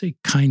 If we say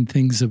kind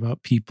things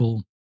about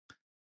people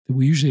that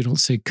we usually don't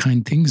say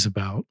kind things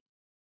about,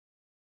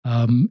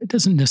 it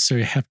doesn't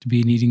necessarily have to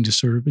be an eating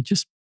disorder, but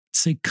just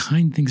say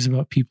kind things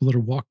about people that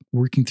are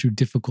working through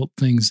difficult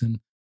things and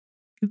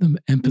give them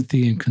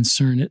empathy and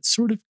concern. It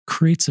sort of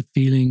creates a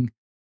feeling,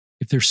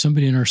 if there's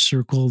somebody in our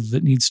circle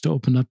that needs to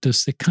open up to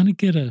us, they kind of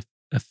get a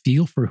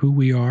feel for who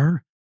we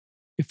are.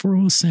 If we're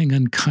always saying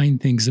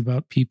unkind things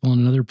about people in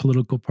another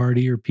political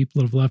party or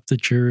people that have left the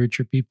church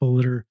or people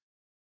that are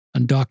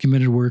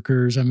undocumented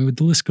workers, I mean,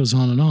 the list goes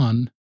on.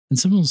 And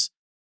some of those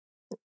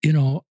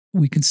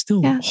we can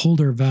still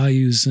hold our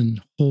values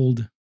and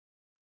hold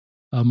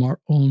our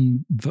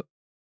own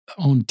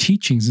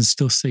teachings and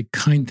still say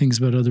kind things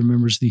about other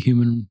members of the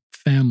human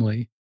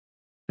family.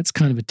 That's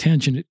kind of a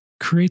tangent. It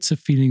creates a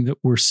feeling that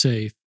we're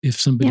safe if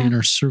somebody in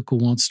our circle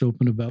wants to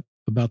open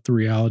about the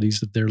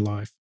realities of their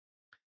life.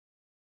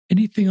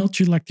 Anything else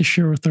you'd like to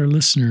share with our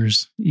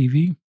listeners,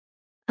 Evie?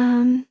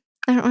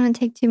 I don't want to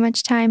take too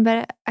much time,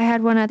 but I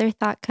had one other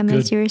thought come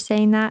as you were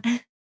saying that.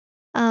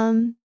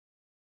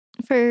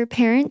 For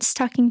parents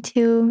talking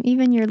to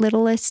even your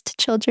littlest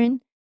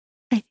children,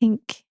 I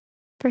think,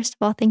 first of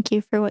all, thank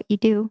you for what you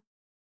do.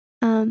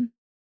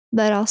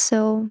 But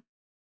also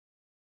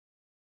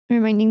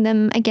reminding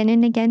them again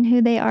and again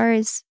who they are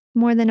is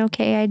more than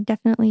okay. I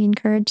definitely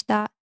encourage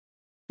that.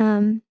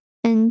 And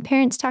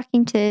parents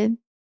talking to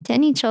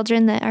any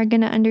children that are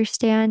going to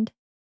understand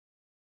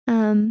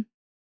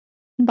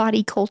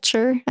body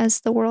culture as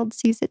the world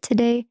sees it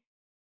today.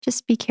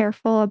 Just be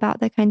careful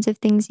about the kinds of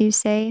things you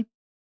say.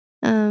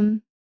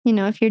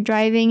 If you're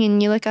driving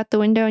and you look out the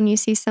window and you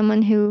see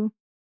someone who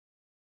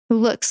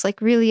looks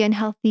like really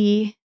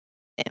unhealthy,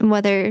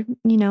 whether,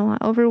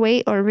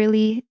 overweight or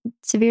really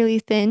severely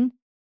thin,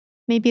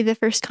 maybe the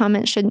first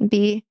comment shouldn't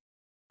be,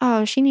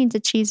 oh, she needs a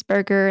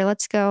cheeseburger.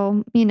 Let's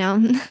go,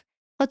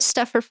 let's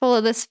stuff her full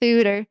of this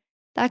food, or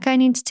that guy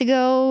needs to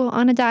go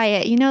on a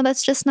diet.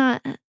 That's just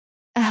not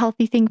a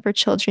healthy thing for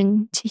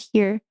children to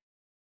hear.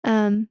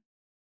 And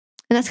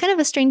that's kind of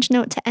a strange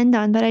note to end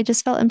on, but I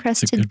just felt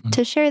impressed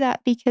to share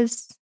that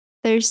because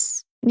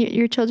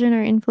your children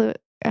are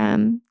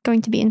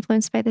going to be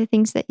influenced by the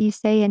things that you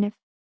say. And if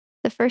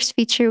the first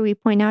feature we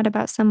point out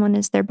about someone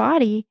is their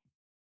body,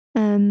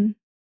 then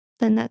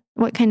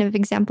what kind of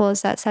example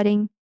is that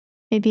setting?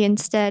 Maybe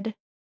instead,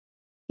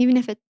 even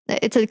if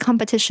it's a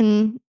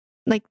competition,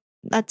 like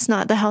that's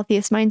not the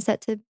healthiest mindset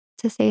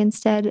to say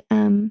instead.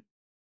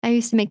 I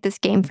used to make this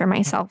game for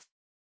myself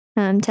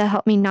to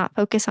help me not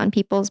focus on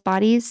people's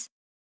bodies.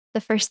 The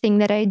first thing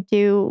that I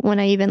do when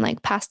I even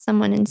passed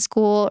someone in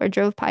school or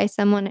drove by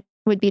someone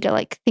would be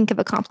to think of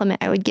a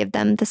compliment I would give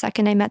them the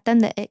second I met them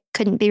that it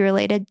couldn't be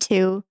related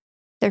to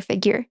their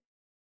figure.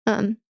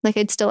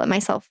 I'd still let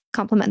myself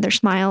compliment their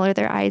smile or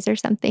their eyes or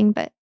something,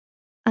 but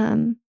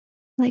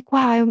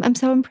wow, I'm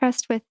so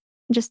impressed with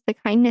just the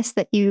kindness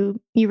that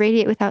you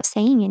radiate without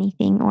saying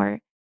anything, or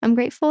I'm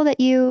grateful that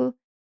you,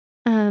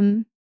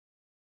 I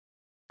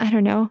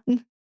don't know.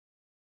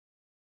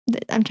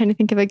 I'm trying to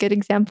think of a good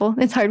example.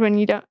 It's hard when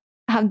you don't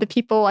have the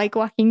people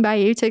walking by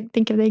you to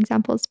think of the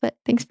examples, but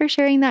thanks for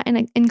sharing that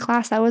in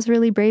class. That was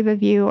really brave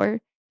of you.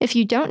 Or if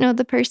you don't know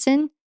the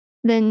person,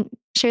 then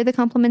share the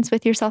compliments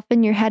with yourself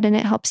in your head, and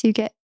it helps you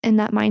get in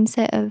that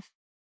mindset of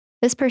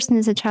this person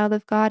is a child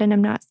of God, and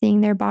I'm not seeing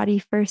their body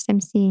first.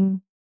 I'm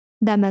seeing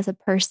them as a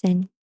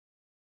person.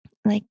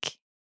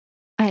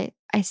 I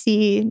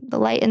see the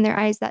light in their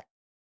eyes that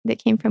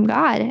came from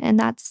God, and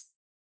that's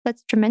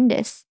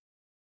tremendous.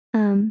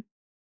 Kind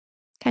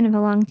of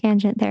a long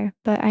tangent there,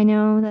 but I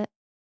know that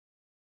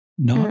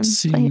not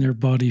seeing their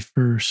body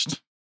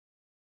first.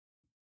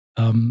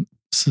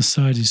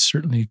 Society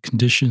certainly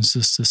conditions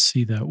us to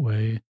see that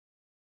way.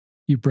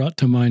 You brought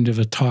to mind of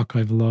a talk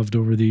I've loved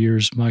over the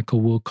years,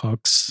 Michael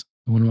Wilcox,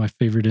 one of my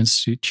favorite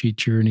institute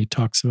teacher, and he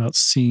talks about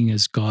seeing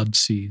as God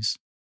sees.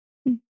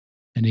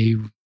 And he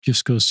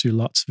just goes through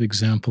lots of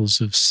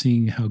examples of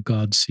seeing how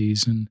God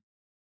sees. And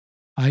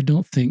I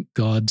don't think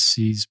God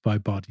sees by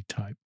body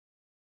type.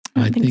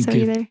 I don't think so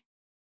either.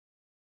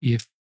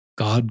 If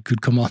God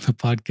could come on the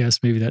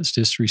podcast, maybe that's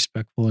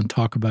disrespectful, and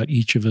talk about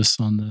each of us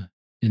in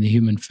the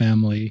human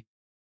family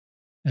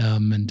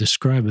and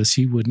describe us,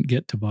 he wouldn't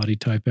get to body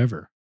type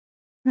ever.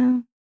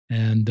 No.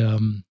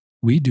 And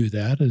we do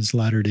that as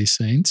Latter-day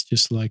Saints,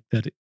 just like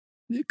that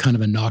kind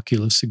of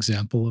innocuous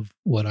example of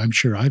what I'm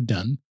sure I've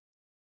done.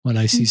 When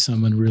I see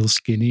someone real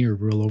skinny or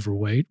real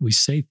overweight, we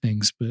say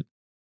things, but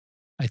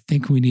I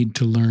think we need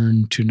to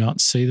learn to not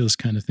say those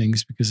kind of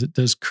things, because it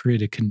does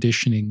create a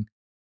conditioning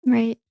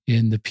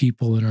in the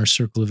people in our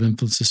circle of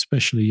influence,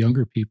 especially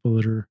younger people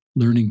that are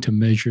learning to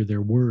measure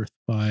their worth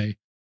by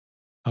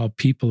how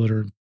people that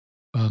are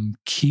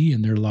key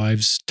in their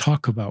lives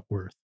talk about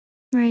worth.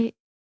 Right.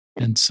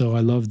 And so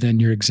I love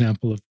then your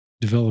example of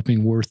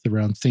developing worth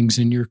around things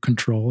in your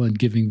control and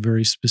giving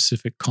very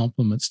specific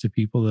compliments to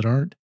people that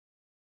aren't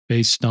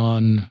based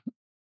on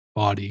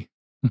body.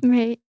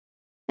 Right.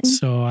 And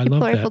so I love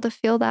that. People are able to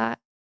feel that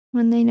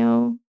when they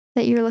know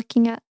that you're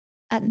looking at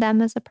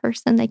them as a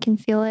person. They can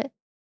feel it,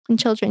 and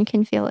children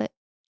can feel it.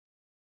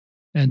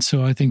 And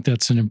so I think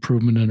that's an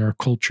improvement in our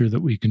culture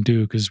that we can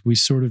do, because we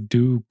sort of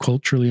do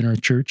culturally in our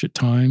church at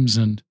times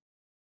and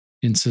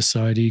in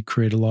society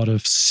create a lot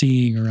of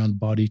seeing around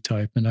body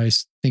type. And I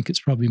think it's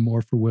probably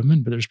more for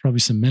women, but there's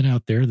probably some men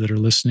out there that are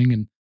listening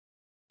and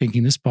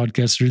thinking this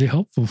podcast is really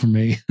helpful for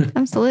me.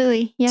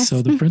 Absolutely. Yes.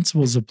 So the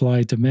principles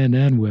apply to men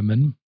and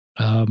women.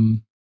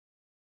 And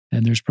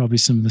there's probably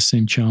some of the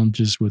same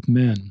challenges with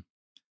men.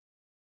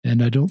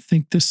 And I don't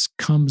think this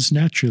comes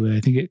naturally. I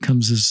think it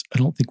comes I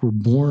don't think we're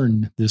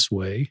born this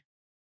way.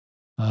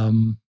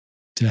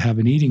 To to have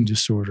an eating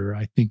disorder.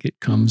 I think it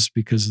comes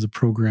because of the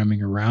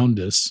programming around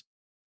us.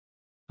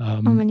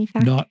 Many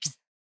factors.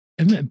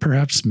 And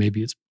perhaps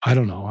maybe it's, I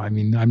don't know. I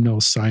mean, I'm no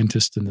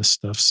scientist in this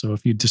stuff. So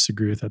if you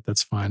disagree with that,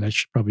 that's fine. I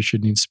probably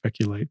shouldn't even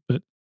speculate.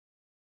 But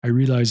I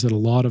realized that a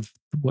lot of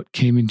what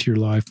came into your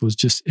life was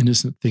just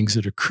innocent things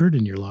that occurred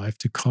in your life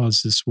to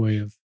cause this.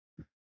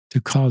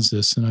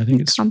 And I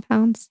think it's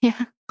compounds.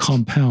 Yeah.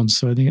 Compounds.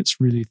 So I think it's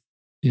really,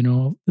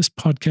 this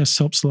podcast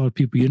helps a lot of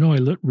people.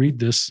 I read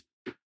this,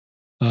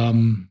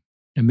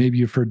 and maybe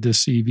you've heard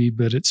this, Evie,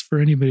 but it's for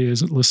anybody who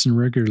doesn't listen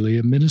regularly.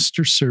 A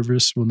minister's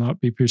service will not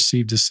be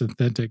perceived as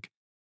authentic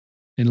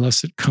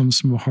unless it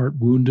comes from a heart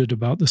wounded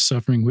about the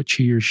suffering which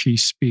he or she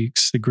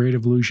speaks. The great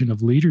illusion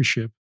of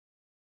leadership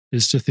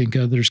is to think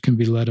others can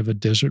be led of a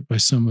desert by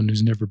someone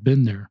who's never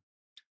been there.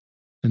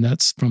 And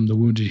that's from the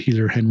wounded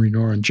healer, Henry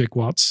Noren. Jake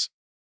Watt's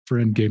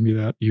friend gave me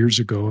that years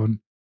ago. And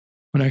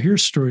when I hear a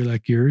story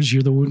like yours,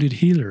 you're the wounded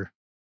healer.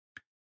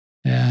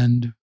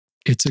 And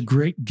it's a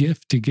great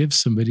gift to give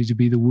somebody to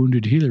be the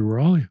wounded healer. We're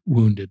all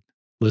wounded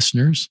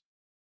listeners.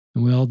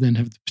 And we all then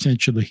have the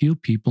potential to heal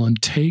people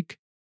and take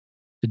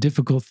the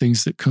difficult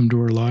things that come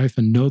to our life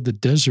and know the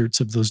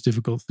deserts of those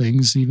difficult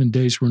things, even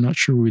days we're not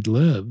sure we'd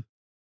live,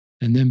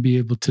 and then be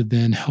able to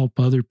then help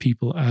other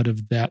people out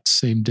of that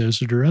same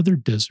desert or other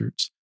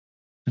deserts.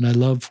 And I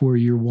love where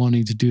you're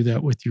wanting to do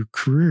that with your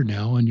career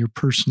now and your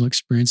personal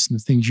experience and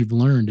the things you've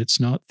learned. It's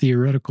not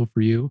theoretical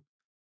for you.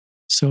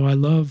 So I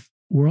love,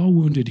 we're all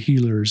wounded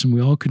healers, and we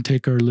all can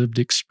take our lived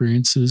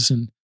experiences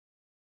and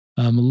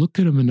look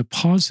at them in a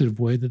positive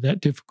way,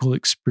 that difficult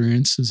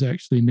experience is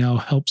actually now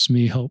helps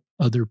me help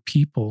other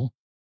people,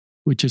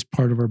 which is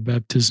part of our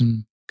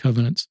baptism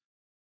covenants.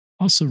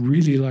 Also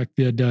really like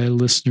the idea,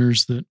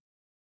 listeners, that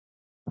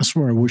that's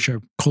where I wish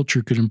our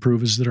culture could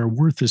improve, is that our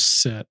worth is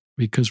set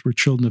because we're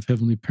children of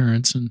heavenly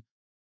parents. And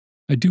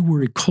I do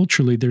worry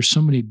culturally, there's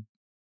so many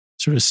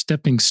sort of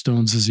stepping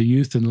stones as a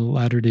youth in the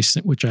Latter-day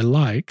Saint, which I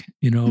like,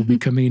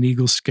 becoming an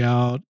Eagle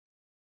Scout,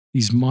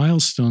 these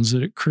milestones,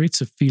 that it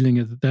creates a feeling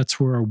that that's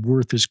where our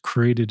worth is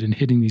created, and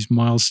hitting these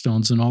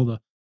milestones and all the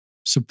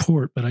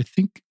support. But I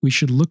think we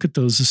should look at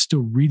those as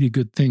still really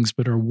good things,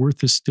 but our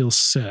worth is still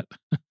set.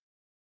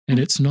 And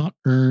it's not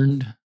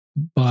earned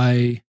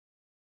by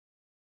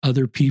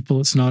other people.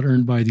 It's not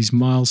earned by these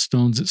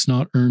milestones. It's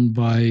not earned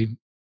by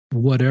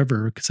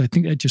whatever, because I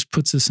think that just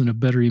puts us in a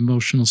better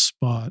emotional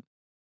spot.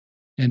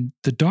 And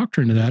the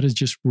doctrine of that is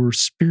just we're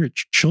spirit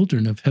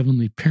children of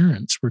heavenly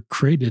parents. We're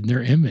created in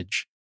their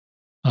image.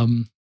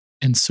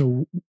 And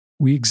so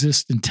we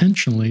exist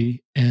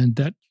intentionally, and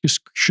that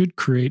just should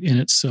create in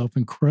itself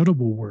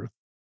incredible worth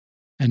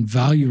and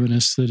value in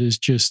us that is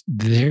just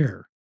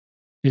there.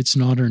 It's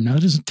not earned. Now,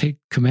 it doesn't take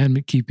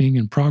commandment keeping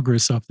and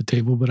progress off the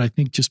table, but I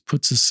think just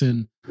puts us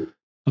in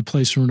a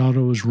place where we're not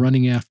always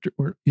running after,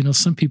 or,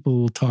 some people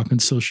will talk on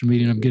social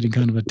media, and I'm getting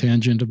kind of a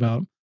tangent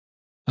about,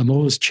 I'm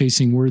always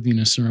chasing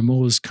worthiness, or I'm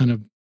always kind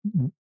of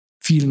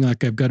feeling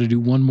like I've got to do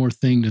one more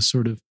thing to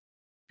sort of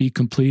be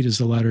complete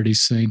as a Latter-day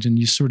Saint. And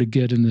you sort of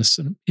get in this,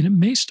 and it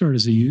may start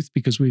as a youth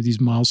because we have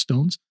these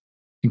milestones,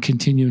 and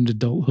continue into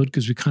adulthood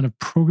because we kind of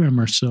program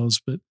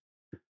ourselves. But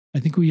I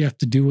think we have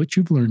to do what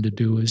you've learned to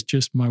do, is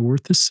just my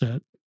worth is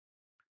set.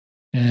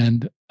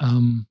 And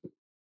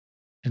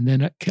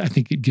then I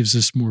think it gives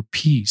us more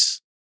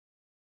peace.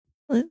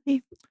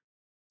 Absolutely.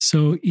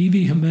 So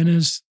Evie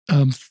Jimenez,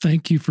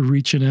 thank you for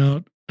reaching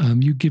out.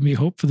 You give me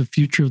hope for the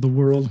future of the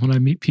world when I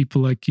meet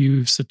people like you. You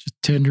have such a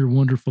tender,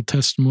 wonderful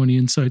testimony,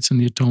 insights in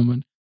the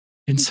atonement,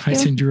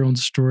 insights into your own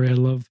story. I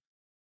love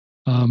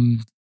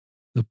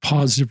the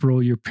positive role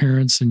of your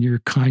parents and your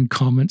kind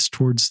comments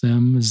towards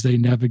them as they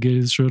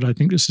navigated this road. I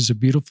think this is a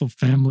beautiful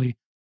family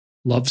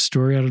love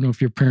story. I don't know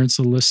if your parents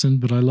will listen,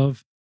 but I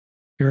love,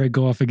 here I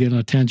go off again on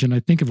a tangent. I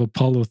think of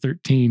Apollo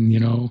 13,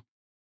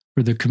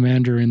 where the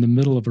commander, in the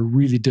middle of a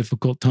really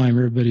difficult time,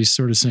 everybody's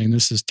sort of saying,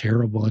 this is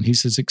terrible. And he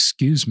says,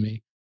 excuse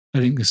me, I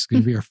think this is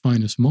going to be our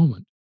finest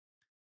moment.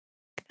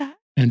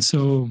 And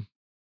so,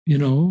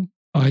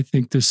 I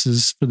think this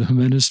is for the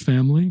Jimenez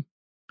family.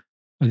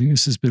 I think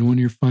this has been one of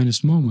your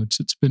finest moments.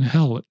 It's been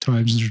hell at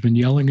times. There's been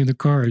yelling in the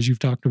car, as you've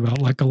talked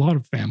about, like a lot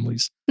of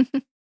families.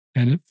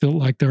 And it felt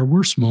like their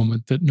worst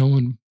moment that no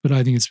one, but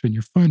I think it's been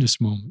your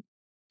finest moment.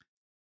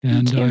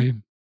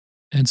 And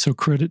so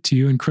credit to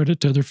you, and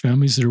credit to other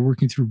families that are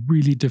working through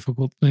really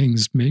difficult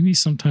things, maybe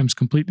sometimes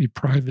completely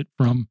private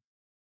from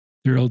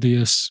their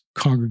LDS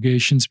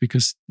congregations,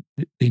 because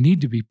they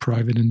need to be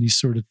private in these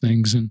sort of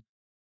things. And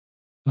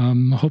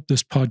I hope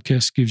this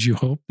podcast gives you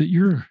hope that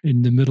you're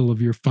in the middle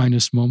of your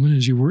finest moment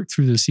as you work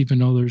through this, even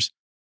though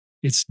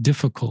it's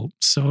difficult.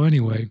 So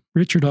anyway,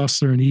 Richard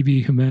Ostler and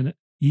Evie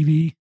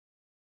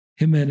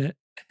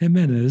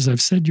Jimenez,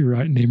 I've said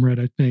your name right,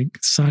 I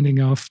think,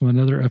 signing off from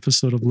another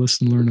episode of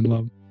Listen, Learn, and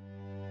Love.